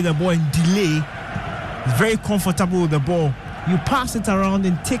also play the ball and delay, is very comfortable with the ball. You pass it around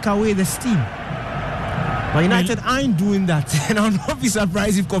and take away the steam. But United aren't doing that. And I'll not be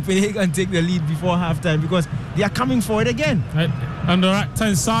surprised if Copenhagen take the lead before halftime, because they are coming for it again. Right. On the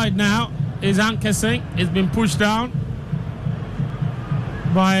right-hand side now is Anke Singh. It's been pushed down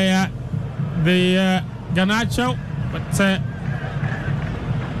by the Garnacho. But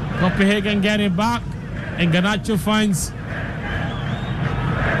Copenhagen get it back. And Garnacho finds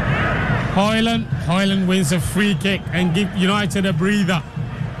Højlund. Højlund wins a free kick and give United a breather.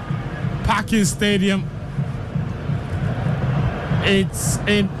 Packing stadium. It's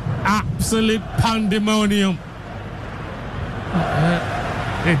an absolute pandemonium.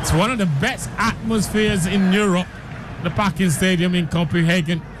 It's one of the best atmospheres in Europe, the Parken Stadium in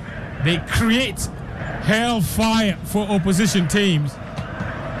Copenhagen. They create hellfire for opposition teams.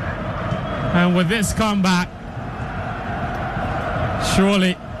 And with this comeback,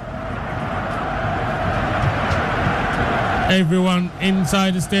 surely everyone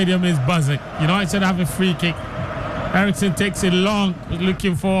inside the stadium is buzzing. United have a free kick. Eriksen takes it long,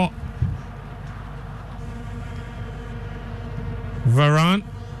 looking for Varane,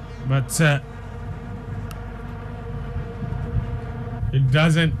 but it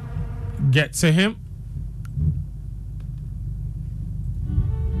doesn't get to him.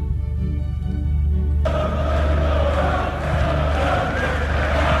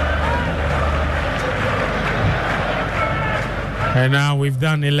 And now we've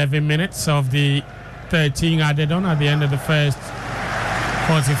done 11 minutes of the 13 added on at the end of the first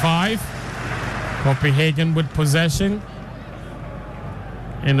 45. Copenhagen with possession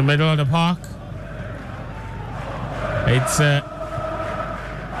in the middle of the park. It's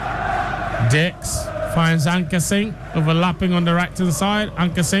Dix finds Anke Singh overlapping on the right hand side.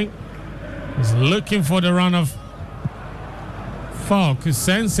 Anke Singh is looking for the run of Falk, who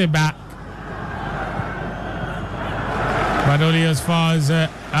sends it back, but only as far as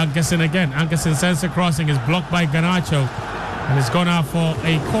Anke Singh again. Anke Singh sends a crossing, is blocked by Garnacho, and it's gone out for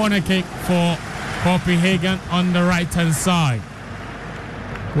a corner kick for Copenhagen on the right hand side.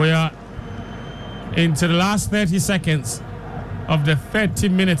 We are into the last 30 seconds of the 30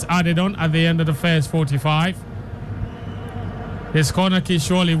 minutes added on at the end of the first 45. This corner kick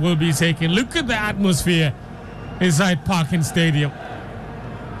surely will be taken. Look at the atmosphere inside Parkin Stadium.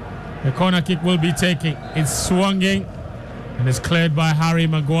 The corner kick will be taken. It's swinging and it's cleared by Harry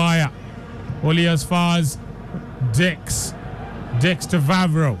Maguire. Only as far as Dix. Dix to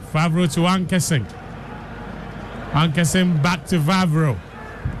Vavro. Vavro to Ankerson. Ankerson back to Vavro.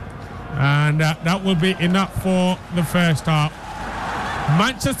 And that will be enough for the first half.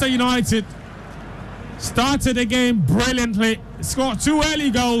 Manchester United started the game brilliantly. Scored 2 early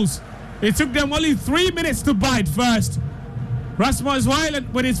goals. It took them only 3 minutes to bite first. Rasmus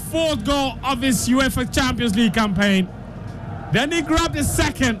Højlund with his 4th goal of his UEFA Champions League campaign. Then he grabbed the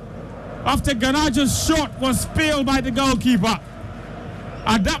second after Garnacho's shot was spilled by the goalkeeper.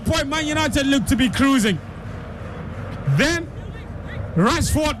 At that point, Man United looked to be cruising. Then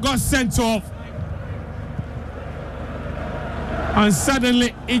Rashford got sent off. And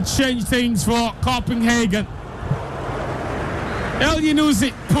suddenly it changed things for Copenhagen. El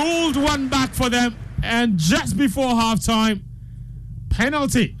Yunusi pulled one back for them, and just before half-time,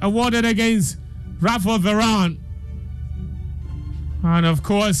 penalty awarded against Rafa Varane. And of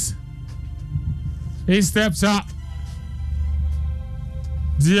course, he steps up,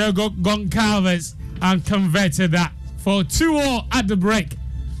 Diego Goncalves, and converted that for 2-2 at the break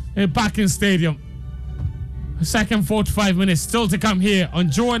in Parkin Stadium. The second 45 minutes still to come here on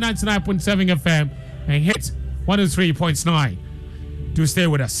Joy 99.7 FM and Hit 103.9. Do stay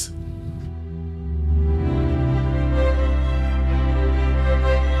with us.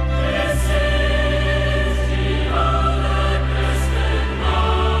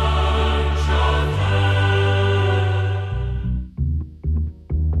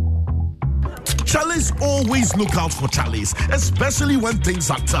 Charlie's always look out for Charlie's, especially when things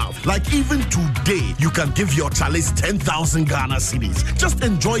are tough. Like even today, you can give your Charlie's 10,000 Ghana cedis. Just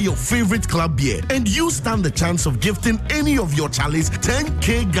enjoy your favorite club beer, and you stand the chance of gifting any of your Charlie's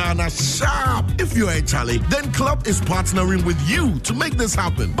 10K Ghana sharp. If you're a Charlie, then Club is partnering with you to make this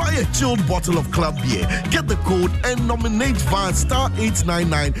happen. Buy a chilled bottle of club beer, get the code, and nominate via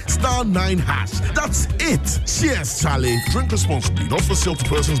 *899 *9#. That's it. Cheers, Charlie. Drink responsibly. Not for sale to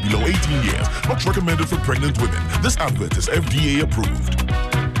persons below 18 years. Not recommended for pregnant women. This advert is FDA approved.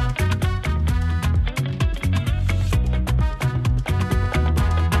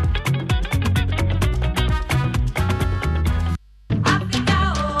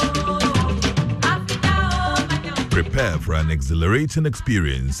 Prepare for an exhilarating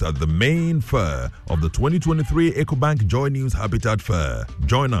experience at the main fair of the 2023 EcoBank Joy News Habitat Fair.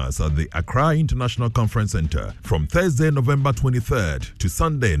 Join us at the Accra International Conference Center from Thursday, November 23rd to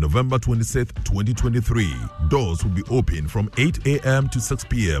Sunday, November 26th, 2023. Doors will be open from 8 a.m. to 6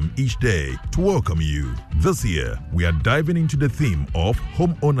 p.m. each day to welcome you. This year, we are diving into the theme of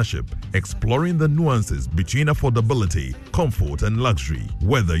home ownership, exploring the nuances between affordability, comfort, and luxury.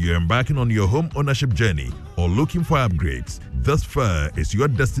 Whether you're embarking on your home ownership journey or looking for upgrades, this fair is your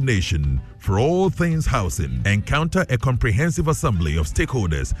destination for all things housing. Encounter a comprehensive assembly of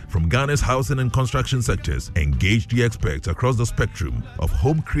stakeholders from Ghana's housing and construction sectors. Engage the experts across the spectrum of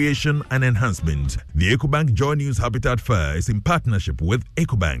home creation and enhancement. The EcoBank Joy News Habitat Fair is in partnership with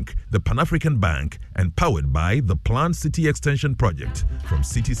EcoBank, the Pan-African Bank, and powered by the Planned City Extension Project from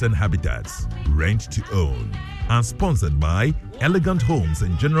Cities and Habitats. Rent to own. And sponsored by Elegant Homes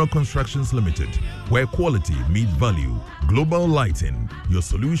and General Constructions Limited, where quality meets value. Global Lighting, your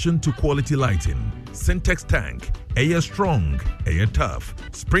solution to quality lighting. Syntex Tank, Air Strong, Air Tough.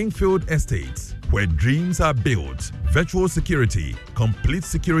 Springfield Estates, where dreams are built. Virtual Security, complete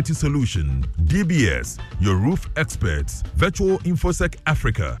security solution. DBS, your roof experts. Virtual InfoSec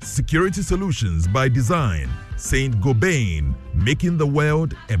Africa, security solutions by design. Saint Gobain, making the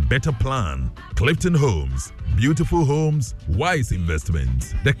world a better plan. Clifton Homes, beautiful homes, wise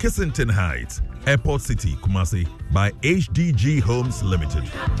investments. The Kissington Heights, Airport City, Kumasi, by HDG Homes Limited.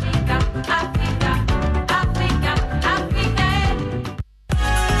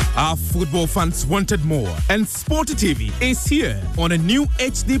 Our football fans wanted more, and Sporty TV is here on a new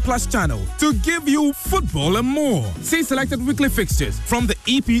HD Plus channel to give you football and more. See selected weekly fixtures from the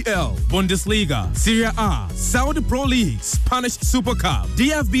EPL, Bundesliga, Serie A, Saudi Pro League, Spanish Super Cup,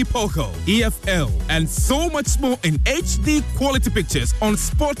 DFB Pokal, EFL, and so much more in HD quality pictures on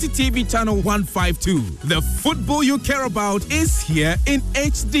Sporty TV channel 152. The football you care about is here in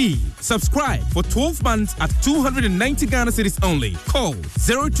HD. Subscribe for 12 months at 290 Ghana cedis only. Call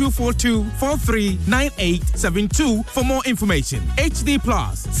 0242-439872 for more information. HD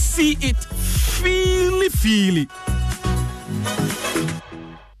Plus. See it, feel it.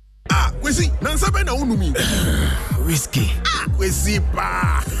 Wesi, nansabe na unumi. Whiskey. Wesi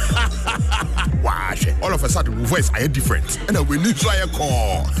pa. Why? All of a sudden, my voice I different. And I will need to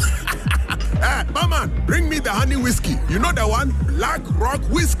call. Hey, Barman, bring me the honey whiskey. You know the one? Black Rock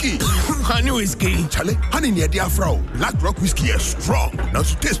Whiskey. Honey whiskey? Charlie, honey near dear Frau. Black Rock Whiskey is strong. Now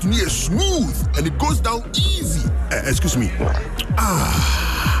to taste me is smooth and it goes down easy. Excuse me.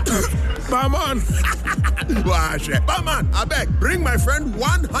 Barman. Barman, I beg, bring my friend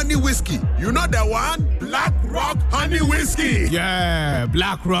one honey whiskey. You know the one? Black Rock Honey Whiskey. Yeah,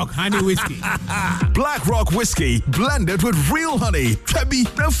 Black Rock Honey Whiskey. Black Rock Whiskey, blended with real honey. Trebi,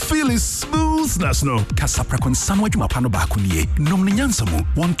 the feel is smooth, Nasno. Kasaprakon Sanwaj Mapano Bakunie, Nomniansamu,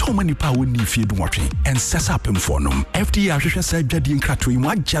 one Tomani Power Nified watching, and Sesapim Fornum. FDA Asha said Jadi and Kratui,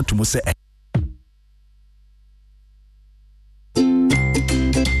 my Jatumose.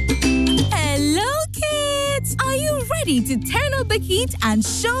 Are you ready to turn up the heat and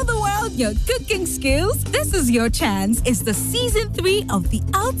show the world your cooking skills? This is your chance. It's the season 3 of the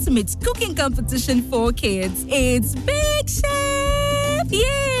ultimate cooking competition for kids. It's Big Chef!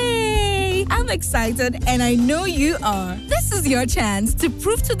 Yay! I'm excited and I know you are. This is your chance to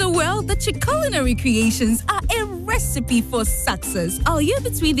prove to the world that your culinary creations are a recipe for success. Are you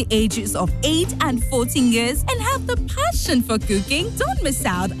between the ages of 8 and 14 years and have the passion for cooking? Don't miss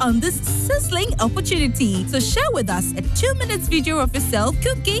out on this sizzling opportunity. So share with us a 2-minute video of yourself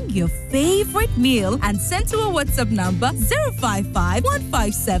cooking your favorite meal and send to our WhatsApp number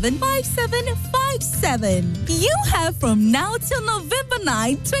 055-157-5757. You have from now till November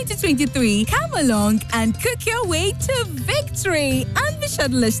 9, 2023. Come along and cook your way to victory and be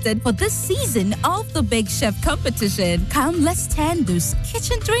shortlisted for this season of the Big Chef competition. Come, let's turn those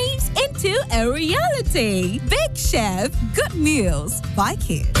kitchen dreams into a reality. Big Chef, good meals by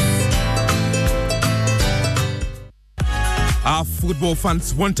kids. Our football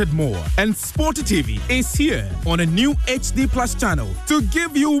fans wanted more, and Sporty TV is here on a new HD Plus channel to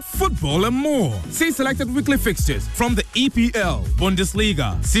give you football and more. See selected weekly fixtures from the EPL,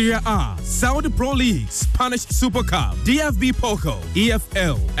 Bundesliga, Serie A, Saudi Pro League, Spanish Super Cup, DFB Pokal,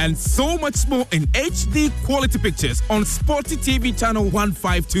 EFL, and so much more in HD quality pictures on Sporty TV channel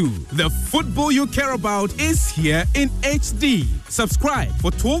 152. The football you care about is here in HD. Subscribe for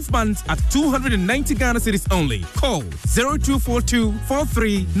 12 months at 290 Ghana cedis only. Call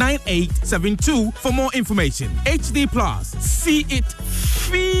 0242-439872 for more information. HD Plus. See it,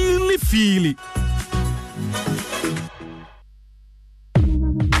 feel it.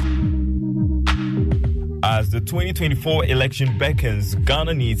 As the 2024 election beckons,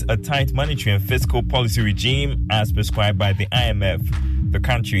 Ghana needs a tight monetary and fiscal policy regime as prescribed by the IMF. The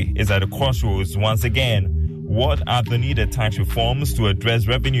country is at a crossroads once again. What are the needed tax reforms to address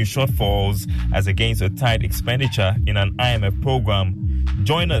revenue shortfalls as against a tight expenditure in an IMF program?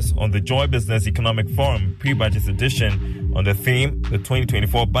 Join us on the Joy Business Economic Forum pre-budget edition on the theme, the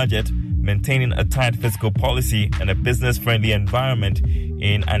 2024 budget, maintaining a tight fiscal policy and a business-friendly environment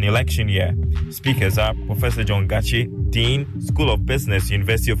in an election year. Speakers are Professor John Gachi, Dean, School of Business,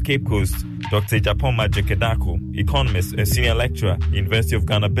 University of Cape Coast, Dr. Japoma Jekedako, Economist and Senior Lecturer, University of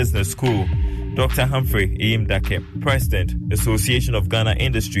Ghana Business School, Dr. Humphrey Iyimdake, President, Association of Ghana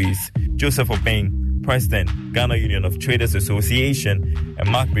Industries, Joseph Obeng, President, Ghana Union of Traders Association, and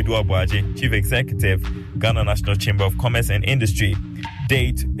Mark Bedu-Abuaji, Chief Executive, Ghana National Chamber of Commerce and Industry.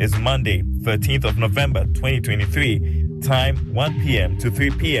 Date is Monday, 13th of November, 2023. Time 1 p.m. to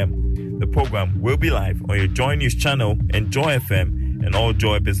 3 p.m. The program will be live on your Joy News channel and Joy FM and all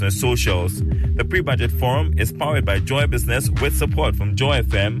Joy Business socials. The pre-budget forum is powered by Joy Business with support from Joy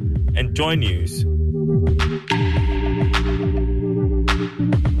FM and Joy News.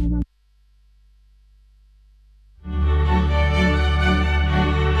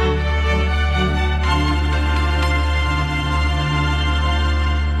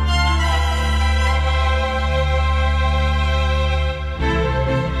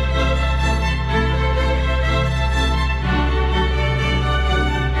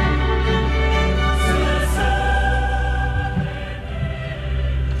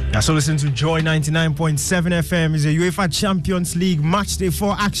 So listen to Joy 99.7 FM. Is a UEFA Champions League match day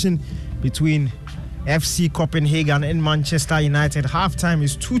 4 action between FC Copenhagen and Manchester United. Halftime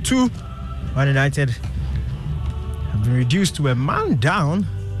is 2-2. Man United have been reduced to a man down.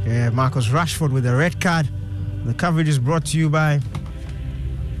 Marcus Rashford with a red card. The coverage is brought to you by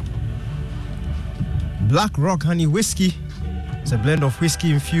Black Rock Honey Whiskey. It's a blend of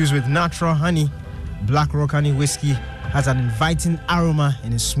whiskey infused with natural honey. Black Rock Honey Whiskey has an inviting aroma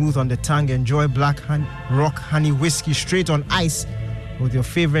and is smooth on the tongue. Enjoy Black Rock Honey Whiskey straight on ice with your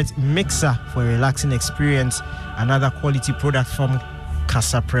favorite mixer for a relaxing experience. Another quality product from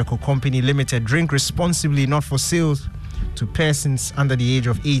Casa Preco Company Limited. Drink responsibly, not for sale to persons under the age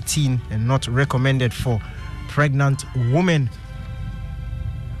of 18 and not recommended for pregnant women.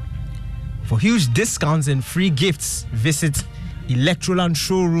 For huge discounts and free gifts, visit Electroland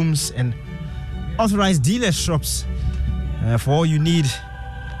showrooms and authorized dealer shops for all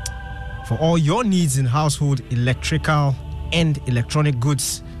your needs in household, electrical, and electronic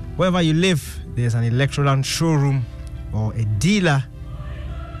goods. Wherever you live, there's an Electroland showroom or a dealer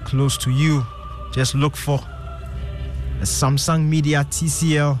close to you. Just look for a Samsung Media,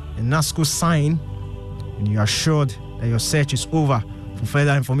 TCL, and NASCO sign, and you are assured that your search is over. For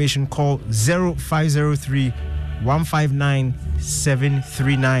further information, call 0503 159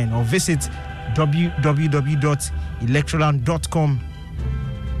 739 or visit www.electroland.com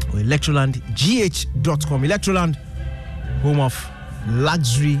or electrolandgh.com. Electroland, home of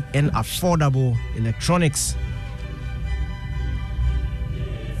luxury and affordable electronics.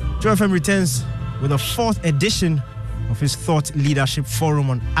 Joy FM returns with a 4th edition of his Thought Leadership Forum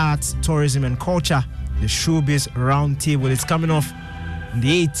on Arts, Tourism and Culture, the Showbiz Roundtable. It's coming off on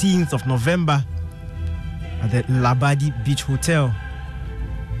the 18th of November at the Labadi Beach Hotel.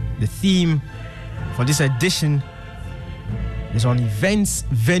 The theme for this edition is on events,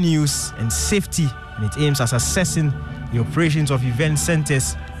 venues, and safety, and it aims at assessing the operations of event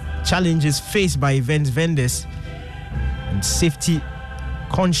centers, challenges faced by event vendors, and safety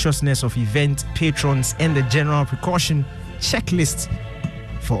consciousness of event patrons, and the general precaution checklist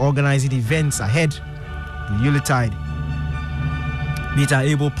for organizing events ahead the Yuletide. Meet our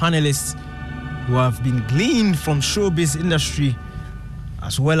able panelists who have been gleaned from showbiz industry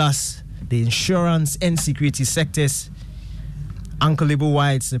as well as the insurance and security sectors. Uncle Ibo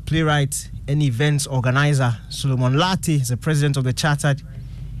White, the playwright and events organizer. Solomon Latte is the president of the Chartered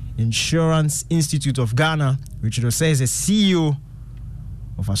Insurance Institute of Ghana. Richard Osei is the CEO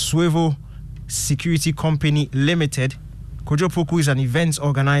of Aswevo Security Company Limited. Kojo Poku is an events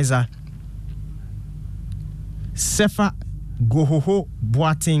organizer. Sefa Gohoho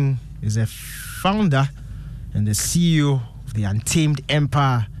Boating is a founder and the CEO of the Untamed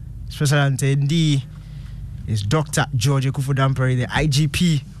Empire. Special attendee is Dr. George Ekufu-Dampare, the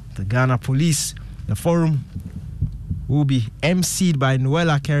IGP, the Ghana Police. The forum will be emceed by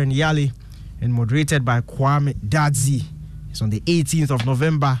Noella Karen Yali and moderated by Kwame Dadzi. It's on the 18th of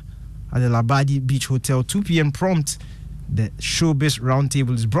November at the Labadi Beach Hotel, 2 p.m. prompt. The Showbiz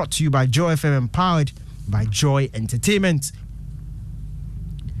Roundtable is brought to you by Joy FM, empowered by Joy Entertainment.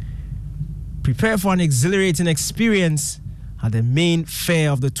 Prepare for an exhilarating experience at the main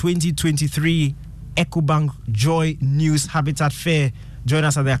fair of the 2023 EcoBank Joy News Habitat Fair. Join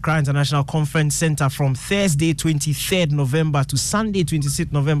us at the Accra International Conference Center from Thursday 23rd November to Sunday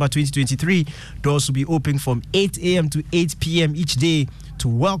 26th November 2023. Doors will be open from 8 a.m. to 8 p.m. each day to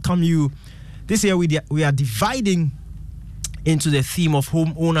welcome you. This year we are dividing into the theme of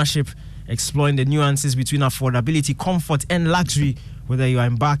home ownership, exploring the nuances between affordability, comfort, and luxury. Whether you are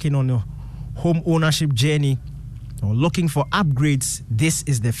embarking on a home ownership journey or looking for upgrades, this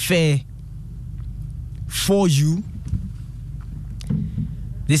is the fair for you.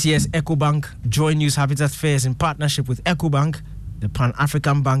 This year's EcoBank Joy News Habitat Fair is in partnership with EcoBank, the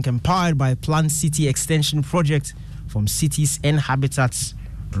Pan-African Bank empowered by Planned City Extension Project from Cities and Habitats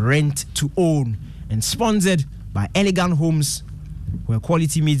Rent to Own, and sponsored by Elegant Homes, where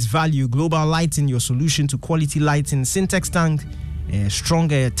quality meets value. Global Lighting, your solution to quality lighting. Syntex Tank,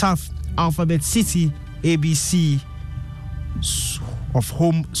 Stronger, Tough, Alphabet City, ABC of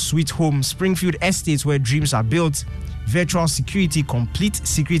Home, Sweet Home, Springfield Estates, where dreams are built. Virtual Security, complete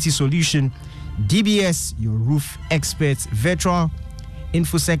security solution. DBS, your roof experts. Virtual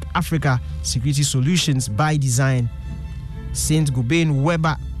InfoSec Africa, security solutions by design. Saint Gobain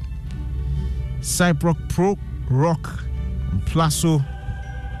Weber, Cyproc Pro Rock, and Plaso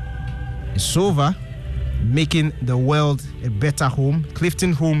Isova, making the world a better home.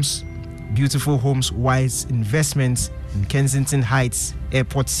 Clifton Homes, Beautiful Homes, Wise Investments in Kensington Heights,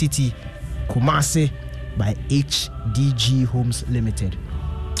 Airport City, Kumasi, by HDG Homes Limited.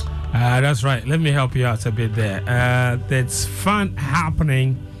 That's right. Let me help you out a bit there. There's fun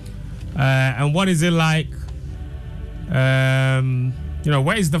happening. And what is it like?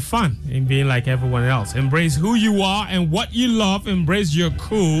 Where is the fun in being like everyone else? Embrace who you are and what you love. Embrace your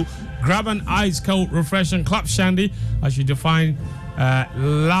cool. Grab an ice cold, refreshing club shandy as you define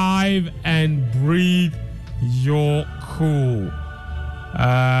live and breathe your cool.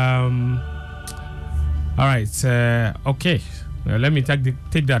 All right. Okay. Let me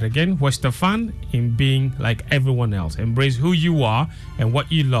take that again. What's the fun in being like everyone else? Embrace who you are and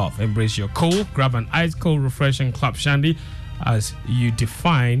what you love. Embrace your cool. Grab an ice cold, refreshing club shandy as you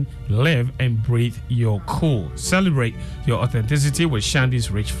define, live, and breathe your cool. Celebrate your authenticity with Shandy's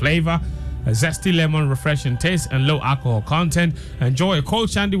rich flavor, a zesty lemon, refreshing taste, and low alcohol content. Enjoy a cold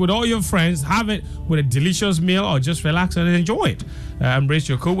shandy with all your friends. Have it with a delicious meal or just relax and enjoy it. Embrace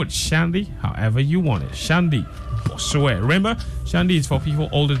your cool with Shandy however you want it. Shandy. Remember, Shandy is for people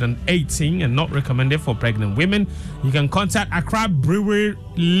older than 18 and not recommended for pregnant women. You can contact Accra Brewery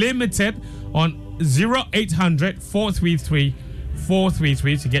Limited on 0800 433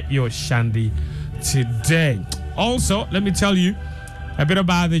 433 to get your Shandy today. Also, let me tell you a bit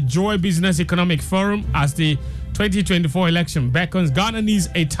about the Joy Business Economic Forum. As the 2024 election beckons, Ghana needs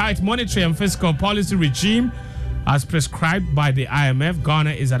a tight monetary and fiscal policy regime as prescribed by the IMF.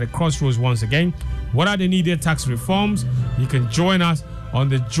 Ghana is at a crossroads once again. What are the needed tax reforms? You can join us on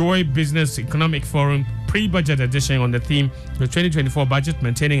the Joy Business Economic Forum pre-budget edition on the theme, the 2024 budget,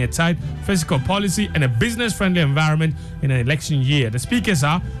 maintaining a tight fiscal policy and a business-friendly environment in an election year. The speakers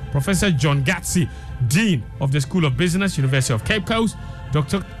are Professor John Gatsi, Dean of the School of Business, University of Cape Coast,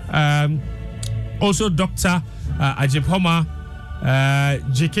 Dr. Ajib Homa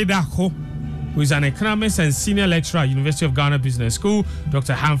Jekedako, who is an economist and senior lecturer at University of Ghana Business School,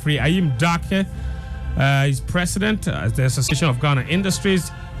 Dr. Humphrey Ayim Dake, is president of the Association of Ghana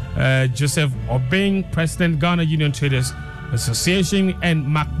Industries, Joseph Obeng, president, Ghana Union Traders Association, and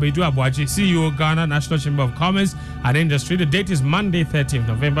Mark Bedu Abuaji, CEO, Ghana National Chamber of Commerce and Industry. The date is Monday, 13th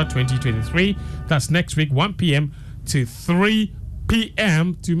November 2023. That's next week, 1 p.m. to 3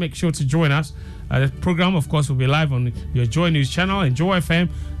 p.m. to make sure to join us. The program, of course, will be live on your Joy News channel and Joy FM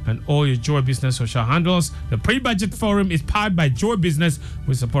and all your Joy Business social handles. The pre-budget forum is powered by Joy Business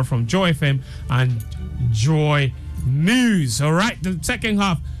with support from Joy FM and Joy News. All right, the second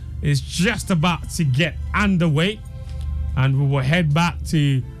half is just about to get underway, and we will head back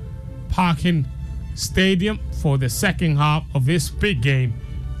to Parkin Stadium for the second half of this big game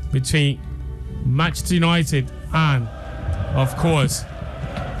between Manchester United and, of course,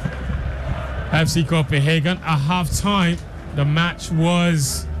 FC Copenhagen. At half-time, the match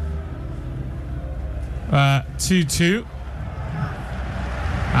was 2-2.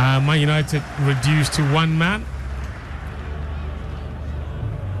 Man United reduced to one man.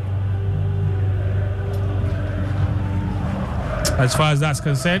 As far as that's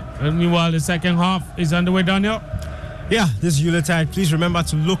concerned. And meanwhile, the second half is underway, Daniel. Yeah, this Yuletide, please remember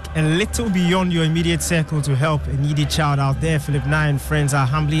to look a little beyond your immediate circle to help a needy child out there. Philip Nye and friends are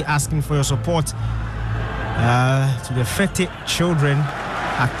humbly asking for your support to the affected children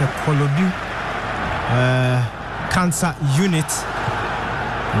at the Kolobu Cancer Unit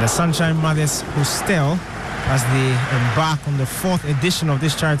and the Sunshine Mothers Hostel as they embark on the 4th edition of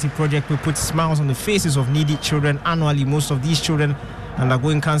this charity project. We put smiles on the faces of needy children annually. Most of these children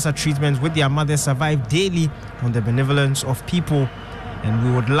undergoing cancer treatments with their mothers survive daily on the benevolence of people, and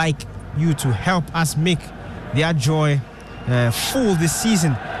we would like you to help us make their joy full this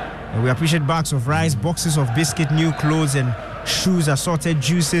season. We appreciate bags of rice, boxes of biscuit, new clothes and shoes, assorted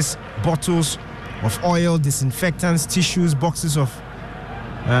juices, bottles of oil, disinfectants, tissues, boxes of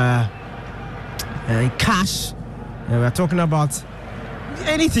cash. We're talking about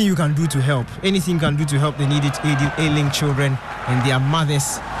anything you can do to help. Anything you can do to help the needy ailing children and their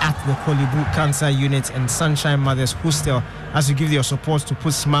mothers at the Kolibu Cancer Unit and Sunshine Mothers Hostel. As you give your support to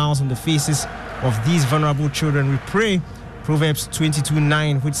put smiles on the faces of these vulnerable children, we pray Proverbs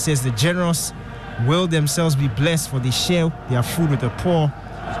 22:9, which says the generous will themselves be blessed, for they share their food with the poor.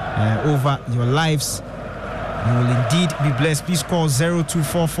 Over your lives, you will indeed be blessed. Please call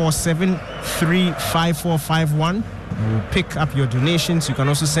 02447-35451. We'll pick up your donations. You can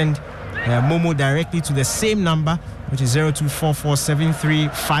also send Momo directly to the same number, which is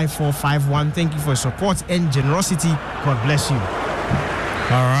 02447-35451. Thank you for your support and generosity. God bless you.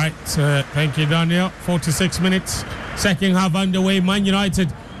 All right. Thank you, Daniel. 46 minutes. Second half underway. Man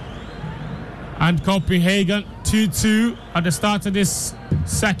United and Copenhagen 2-2 at the start of this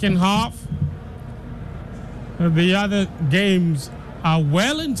second half. The other games are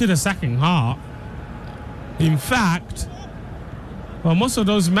well into the second half. In fact, well, most of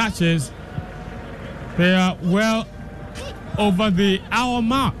those matches, they are well over the hour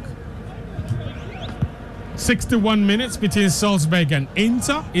mark. 61 minutes between Salzburg and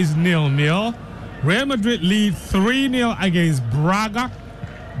Inter is 0-0. Real Madrid lead 3-0 against Braga.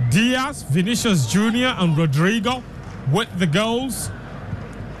 Diaz, Vinicius Jr. and Rodrigo with the goals.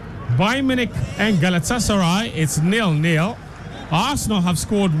 Bayern Munich and Galatasaray, it's 0-0. Arsenal have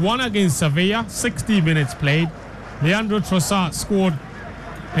scored one against Sevilla, 60 minutes played. Leandro Trossard scored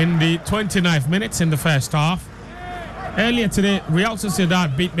in the 29th minutes in the first half. Earlier today, Real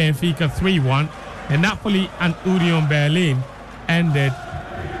Sociedad beat Benfica 3-1, and Napoli and Union Berlin ended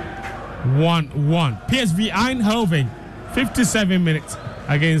 1-1. PSV Eindhoven, 57 minutes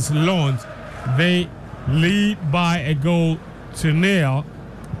against Lons. They lead by a goal to nil.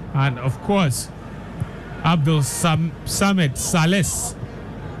 And of course, Abdul Samad Salis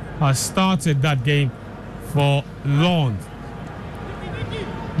has started that game for Lons.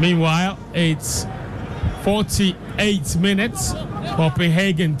 Meanwhile, it's 48 minutes.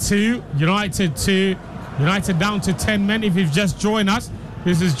 Copenhagen 2, United 2. United down to 10 men. If you've just joined us,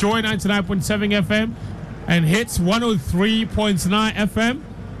 this is Joy 99.7 FM and Hits 103.9 FM.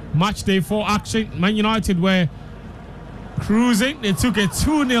 Match day 4 action. Man United were cruising. They took a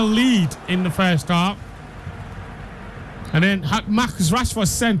 2-0 lead in the first half. And then Marcus Rashford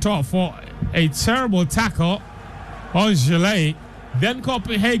sent off for a terrible tackle on Gillet. Then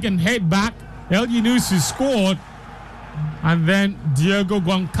Copenhagen head back. El Yunusu scored. And then Diego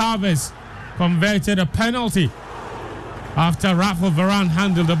Goncalves converted a penalty after Rafael Varane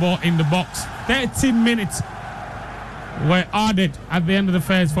handled the ball in the box. 13 minutes were added at the end of the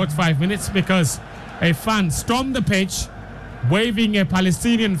first 45 minutes because a fan stormed the pitch waving a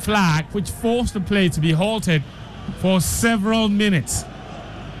Palestinian flag, which forced the play to be halted for several minutes.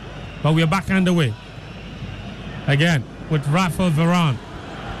 But we are back underway again with Rafael Varane.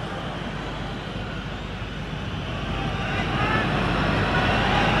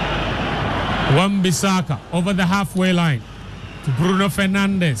 Wan-Bissaka over the halfway line to Bruno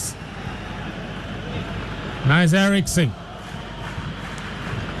Fernandes. Nice Eriksen.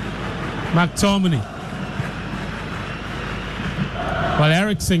 McTominay. Well,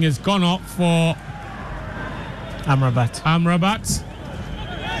 Eriksen has gone up for Amrabat.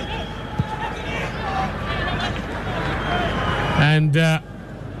 And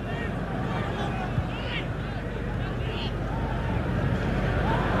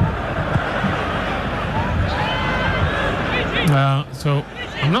so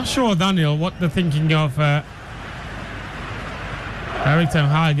I'm not sure, Daniel, what the thinking of Erik ten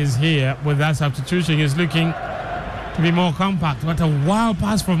Hag is here with that substitution. Is looking to be more compact. What a wild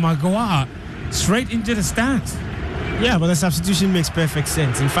pass from Maguire straight into the stands. Yeah, but the substitution makes perfect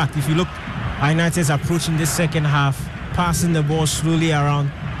sense. In fact, if you look, United's approaching this second half, passing the ball slowly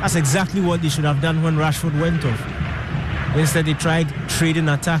around. That's exactly what they should have done when Rashford went off. Instead, they tried trading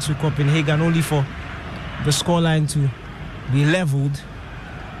attacks with Copenhagen only for the scoreline to be leveled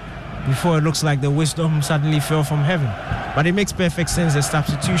before it looks like the wisdom suddenly fell from heaven. But it makes perfect sense, the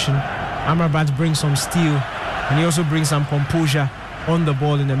substitution. Amrabat brings some steel and he also brings some composure on the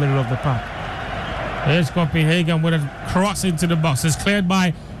ball in the middle of the park. Here's Copenhagen with a cross into the box. It's cleared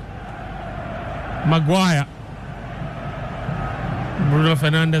by Maguire. Bruno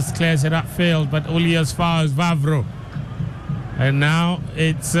Fernandes clears it upfield, but only as far as Vavro. And now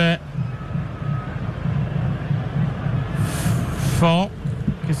it's Falk.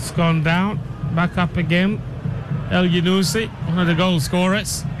 It's gone down, back up again. El Yunusi, one of the goal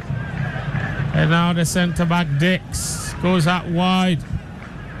scorers. And now the centre-back Dix goes out wide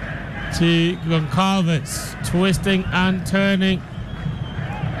to Goncalves, twisting and turning.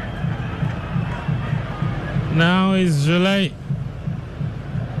 Now is Gillet.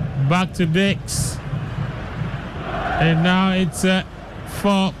 Back to Dix. And now it's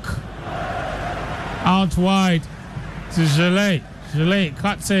Falk. Out wide to Gillet. Gillet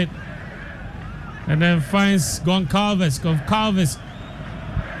cuts it. And then finds Goncalves. Goncalves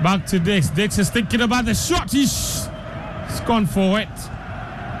back to Dix. Dix is thinking about the shot. He's gone for it.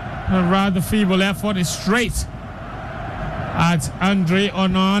 A rather feeble effort is straight at Andre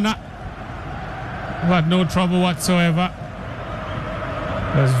Onana, who had no trouble whatsoever.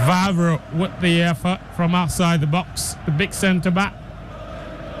 There's Vavro with the effort from outside the box, the big centre-back.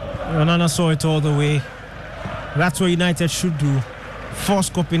 Onana saw it all the way. That's what United should do. Force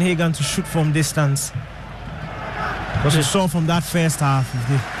Copenhagen to shoot from distance. Because we saw from that first half, if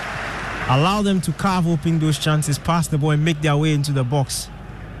they allow them to carve open those chances, pass the ball and make their way into the box,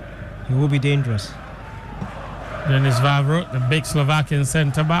 it will be dangerous. Then is Vavro, the big Slovakian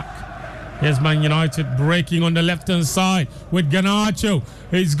centre-back. Here's Man United breaking on the left-hand side with Garnacho.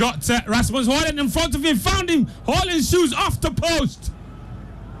 He's got Rasmus Højlund in front of him. Found him. Højlund's shoes off the post.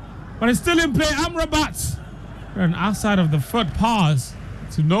 But it's still in play. Amrabat. And outside of the foot pass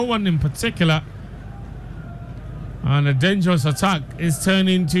to no one in particular. And a dangerous attack is turned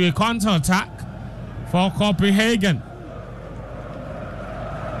into a counter-attack for Copenhagen.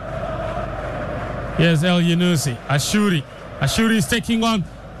 Here's El Yunusi. Ashuri. Ashuri is taking on.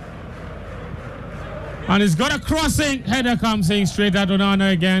 And he's got a crossing. Header comes in straight at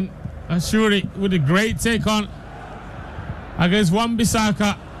Onana again. Ashuri with a great take on against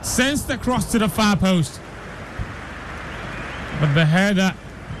Wan-Bissaka. Sends the cross to the far post. But the header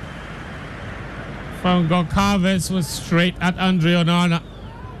from Goncalves was straight at Andre Onana.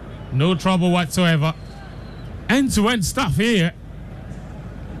 No trouble whatsoever. End-to-end stuff here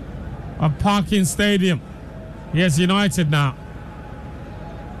at Parkin Stadium. Yes, United now.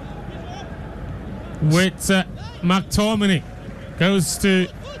 With McTominay. Goes to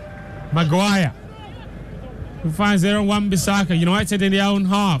Maguire. Who finds Aaron Wan-Bissaka. United in their own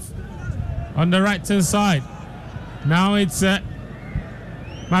half. On the right-hand side. Now it's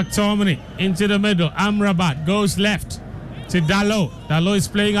McTominay into the middle. Amrabat goes left to Dalot. Dalot is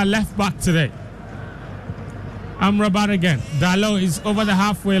playing a left back today. Amrabat again. Dalot is over the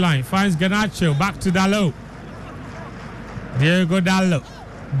halfway line. Finds Garnacho. Back to Dalot. Diego Dalot,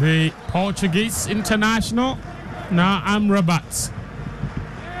 the Portuguese international. Now Amrabat.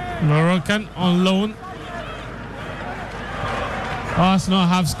 Moroccan on loan. Arsenal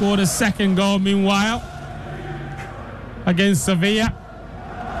have scored a second goal meanwhile against Sevilla.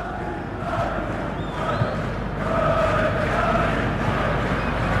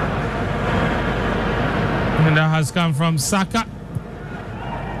 And that has come from Saka.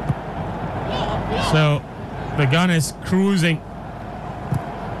 So the Gunners cruising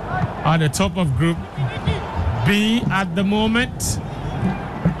at the top of Group B at the moment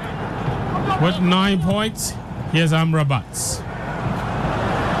with 9 points. Here's Amrabat.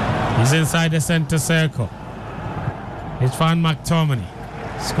 He's inside the center circle. It's found McTominay.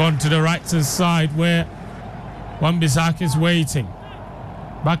 It's gone to the right hand side where Wan-Bissaka is waiting.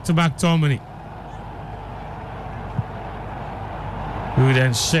 Back to McTominay, who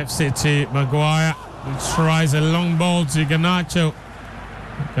then shifts it to Maguire, who tries a long ball to Garnacho.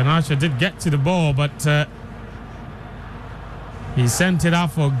 Garnacho did get to the ball, but he sent it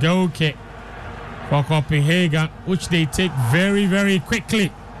out for a goal kick for Copenhagen, which they take very, very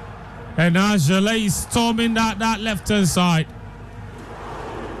quickly. And now Jolet is storming that left-hand side.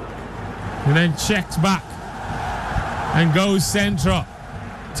 And then checks back and goes central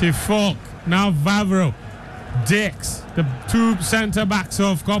to Falk. Now Vavro. Dix, the two centre-backs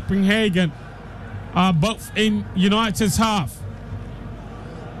of Copenhagen, are both in United's half.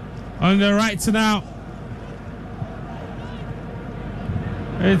 On the right now,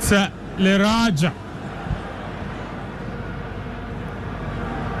 it's Liraja.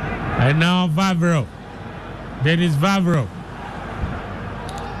 And now Vavro. Dennis Vavro.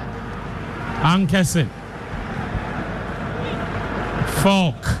 Ankersen.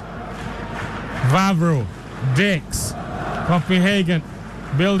 Falk. Vavro. Dix. Copenhagen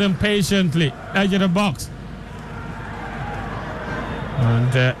building patiently. Edge of the box.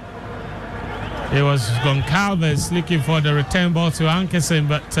 And it was Goncalves looking for the return ball to Ankersen,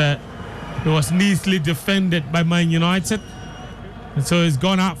 but it was neatly defended by Man United. And so he's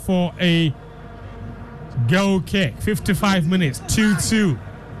gone out for a goal kick. 55 minutes, 2-2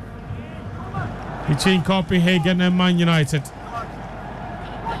 between Copenhagen and Man United.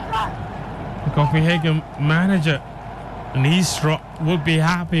 The Copenhagen manager, Nisro, would be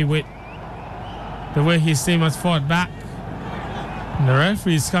happy with the way his team has fought back. And the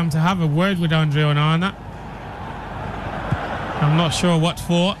referees come to have a word with Andre Onana. I'm not sure what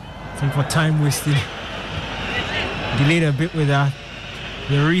for. I think for time wasted. Delayed a bit with the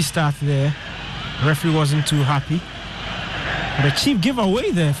restart there. The referee wasn't too happy. But a cheap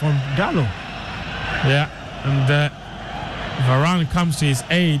giveaway there from Dalot. Yeah, and Varane comes to his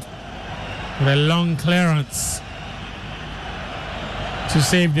aid with a long clearance to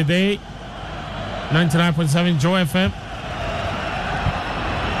save the day. 99.7 Joy FM,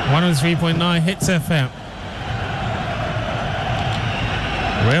 103.9 Hits FM.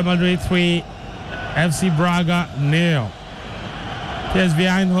 Real Madrid 3, FC Braga 0. PSV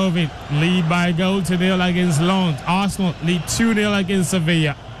Eindhoven lead by a goal to 0 against Lens. Arsenal lead 2-0 against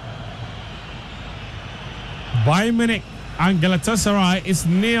Sevilla. Bayern Munich and Galatasaray is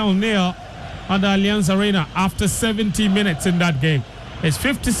 0-0 at the Allianz Arena after 70 minutes in that game. It's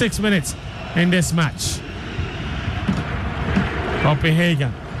 56 minutes in this match.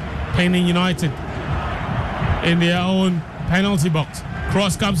 Copenhagen pinning United in their own penalty box.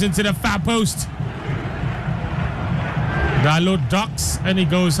 Cross comes into the far post. Dalot ducks and he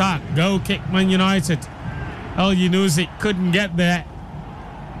goes hard. Goal kick Man United. El Yunusi couldn't get there.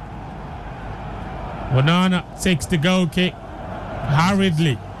 Onana takes the goal kick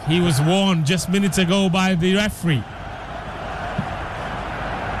hurriedly. He was warned just minutes ago by the referee.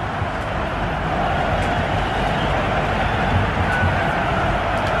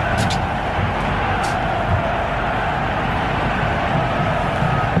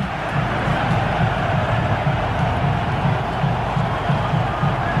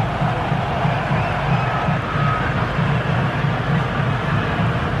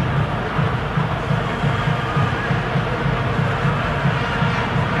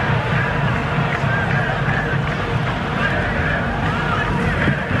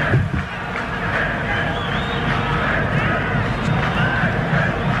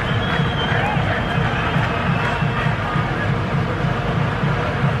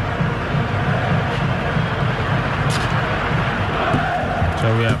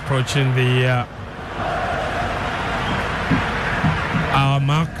 We are approaching the hour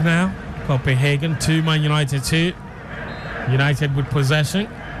mark now. Copenhagen 2, Man United 2. United with possession.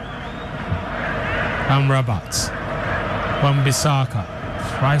 Amrabat. Wan-Bissaka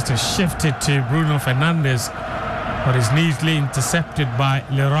tries to shift it to Bruno Fernandes, but is neatly intercepted by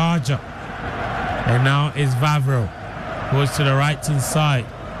Leraja. And now is Vavro. Goes to the right inside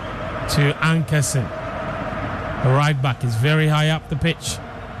to Ankersen. The right back is very high up the pitch.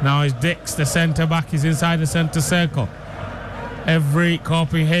 Now is Dix, the centre back, is inside the centre circle. Every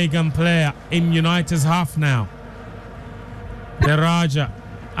Copenhagen player in United's half now. Leraja,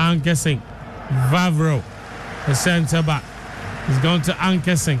 Ankersen, Vavro, the centre back. He's gone to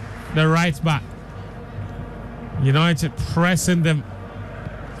Ankersen, the right back. United pressing them,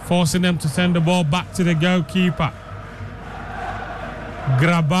 forcing them to send the ball back to the goalkeeper.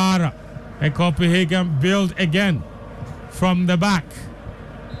 Grabara, and Copenhagen build again from the back.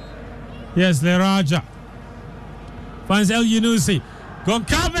 Yes, Leraja finds El Yunusi.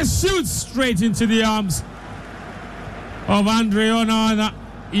 Goncalves shoots straight into the arms of Andre Onana.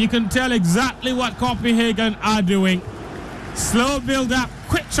 You can tell exactly what Copenhagen are doing. Slow build up,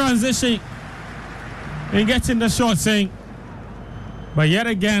 quick transition in getting the shots in. But yet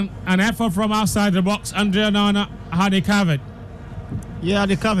again, an effort from outside the box. Andre Onana had it covered. Yeah,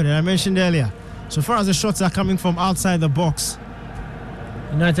 they covered it. I mentioned earlier. So far as the shots are coming from outside the box,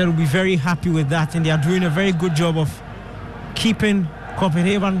 United will be very happy with that, and they are doing a very good job of keeping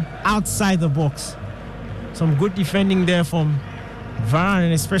Copenhagen outside the box. Some good defending there from Varane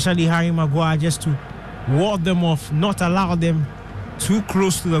and especially Harry Maguire, just to ward them off, not allow them too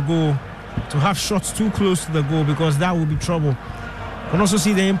close to the goal, to have shots too close to the goal, because that will be trouble. You can also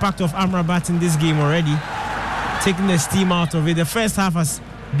see the impact of Amrabat in this game already, taking the steam out of it. The first half has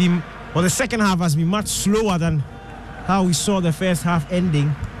been, or the second half has been much slower than how we saw the first half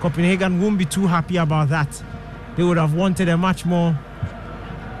ending. Copenhagen won't be too happy about that. They would have wanted a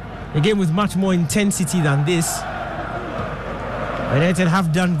game with much more intensity than this. United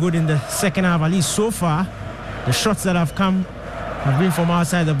have done good in the second half, at least so far. The shots that have come have been from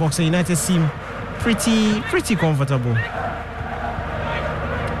outside the box, and United seem pretty comfortable.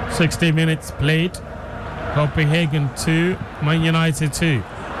 60 minutes played. Copenhagen 2, Man United 2.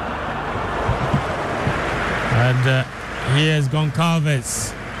 And here's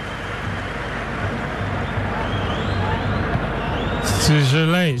Goncalves to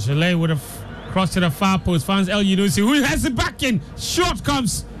Gillet. Gillet would have crossed to the far post, finds El Yunusi, who has it back in. Shot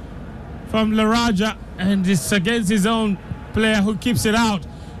comes from Leraja, and it's against his own player who keeps it out.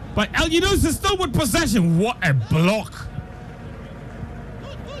 But El Yunusi still with possession. What a block.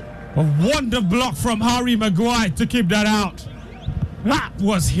 A wonder block from Harry Maguire to keep that out. That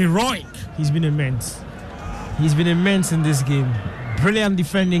was heroic. He's been immense. He's been immense in this game. Brilliant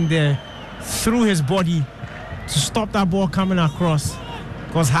defending there. Through his body to stop that ball coming across.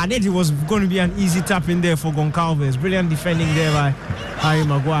 Because had it was going to be an easy tap in there for Goncalves. Brilliant defending there by Harry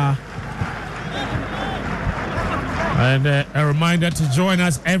Maguire. And a reminder to join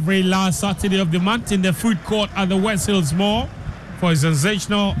us every last Saturday of the month in the food court at the West Hills Mall for a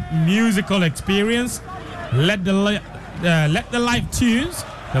sensational musical experience. Let the live tunes,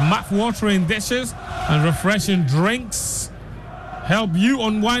 the mouth-watering dishes, and refreshing drinks help you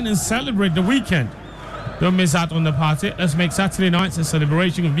unwind and celebrate the weekend. Don't miss out on the party. Let's make Saturday nights a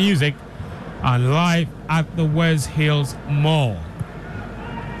celebration of music and live at the West Hills Mall.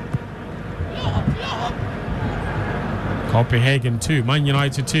 Copenhagen 2, Man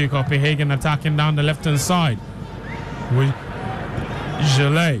United 2. Copenhagen attacking down the left-hand side. With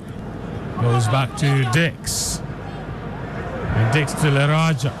Gillet goes back to Dix. And Dix to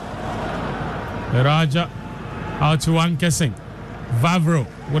Leraja. Leraja out to Ankersen. Vavro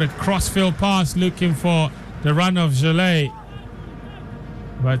with a crossfield pass looking for the run of Gillet.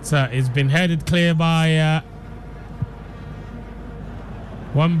 But it's been headed clear by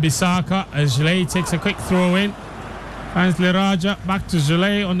Wan-Bissaka as Gillet takes a quick throw in. Finds Leraja back to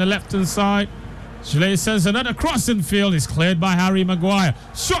Gillet on the left-hand side. Gillet sends another cross in field. It's cleared by Harry Maguire.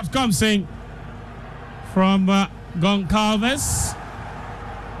 Shot comes in from Goncalves.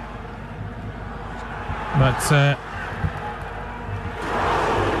 But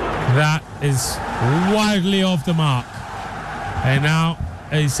that is wildly off the mark. And now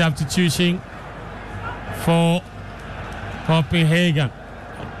a substitution for Copenhagen.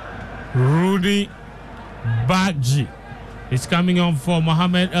 Rudy Badji is coming on for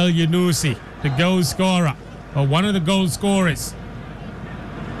Mohamed El Yunusi, the goal scorer, or one of the goal scorers.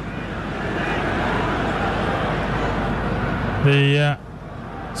 The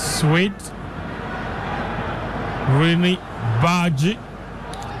Swede, Rudy Badji,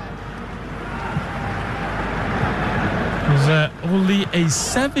 only a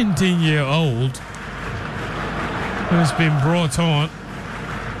 17-year-old who's been brought on.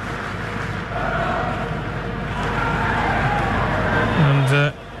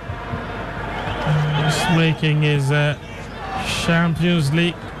 And he's making his Champions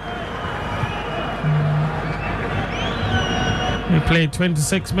League. He played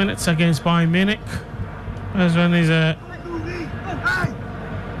 26 minutes against Bayern Munich. That's when he's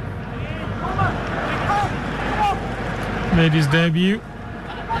made his debut.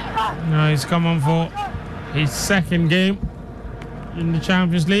 Now he's come on for his second game in the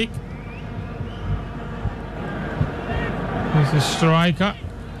Champions League. He's a striker,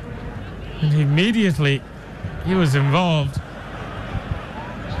 and immediately he was involved.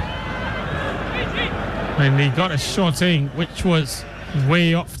 And he got a shot in, which was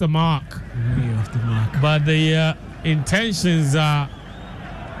way off the mark. Way off the mark. But the intentions are,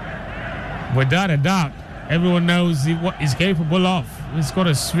 without a doubt, everyone knows what he's capable of. He's got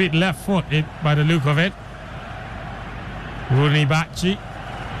a sweet left foot by the look of it. Rooney Bacci.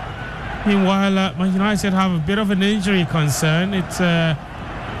 Meanwhile, Man United have a bit of an injury concern. It's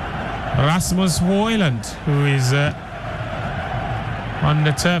Rasmus Højlund, who is on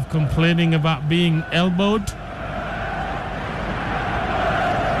the turf complaining about being elbowed.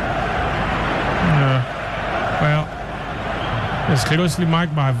 Well, it's closely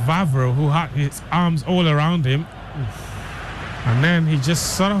marked by Vavro, who had his arms all around him. And then he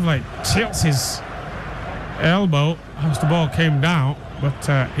just sort of like tilts his elbow as the ball came down. But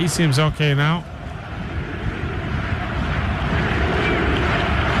he seems okay now.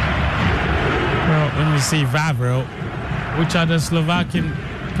 Well, when we see Vavro, which other Slovakian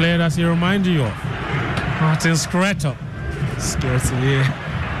player does he remind you of? Martin Skreto. Skreto, yeah.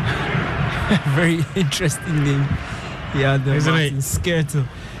 Very interesting name. Yeah, the Isn't Martin Skreto.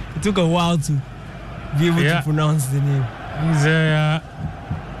 It took a while to be able to pronounce the name. He's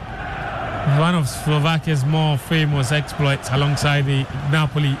one of Slovakia's more famous exploits, alongside the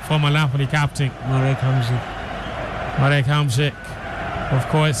former Napoli captain Marek Hamšík, of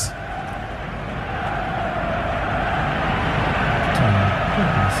course.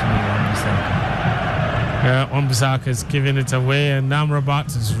 Wan-Bissaka's giving it away, and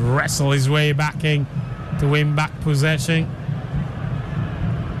Amrabat has wrestled his way back in to win back possession.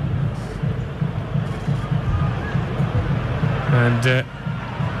 And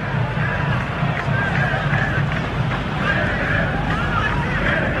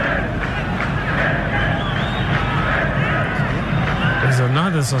there's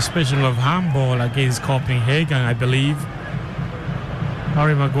another suspicion of handball against Copenhagen, I believe.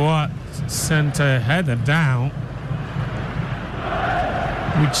 Harry Maguire sent a header down,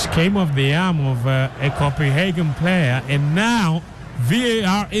 which came off the arm of a Copenhagen player, and now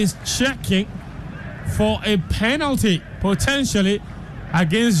VAR is checking for a penalty, potentially,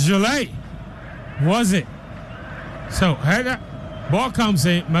 against Gillet. Was it? So, header, ball comes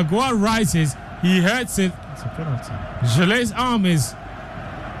in, Maguire rises, he hurts it. It's a penalty. Gillet's arm is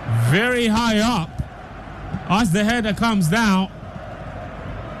very high up as the header comes down.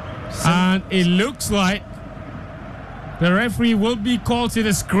 And it looks like the referee will be called to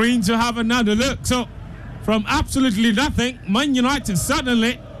the screen to have another look. So, from absolutely nothing, Man United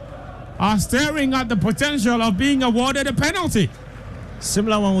suddenly are staring at the potential of being awarded a penalty.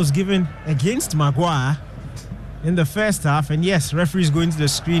 Similar one was given against Maguire in the first half. And yes, referees going to the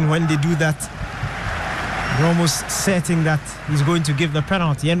screen. When they do that, they're almost certain that he's going to give the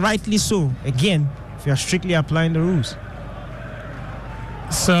penalty. And rightly so, again, if you're strictly applying the rules.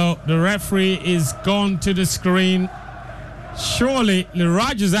 So the referee is gone to the screen. Surely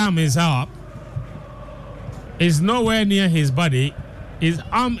Lirage's arm is up. Is nowhere near his body. His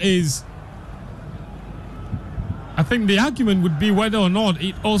arm is... I think the argument would be whether or not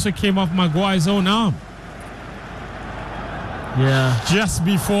it also came off Maguire's own arm. Yeah. Just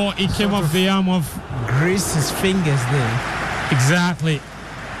before it came off the arm of... Grace his fingers there. Exactly.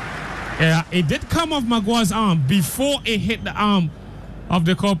 Yeah, it did come off Maguire's arm before it hit the arm of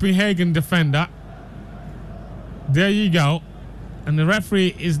the Copenhagen defender. There you go. And the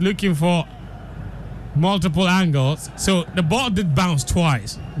referee is looking for multiple angles. So the ball did bounce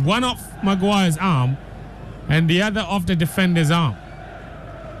twice. One off Maguire's arm and the other off the defender's arm.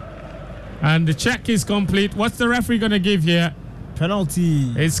 And the check is complete. What's the referee going to give here?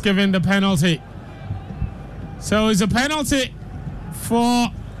 Penalty. It's giving the penalty. So it's a penalty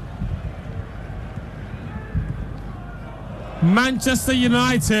for Manchester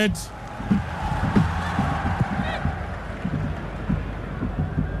United.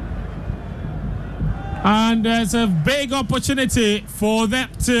 And there's a big opportunity for them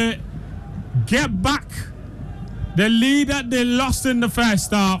to get back the lead that they lost in the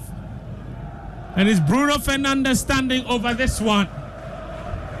first half. And it's Bruno Fernandes standing over this one.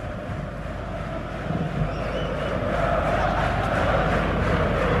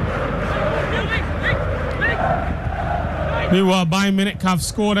 Meanwhile, Bayern Munich have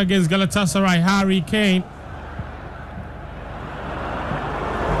scored against Galatasaray. Harry Kane.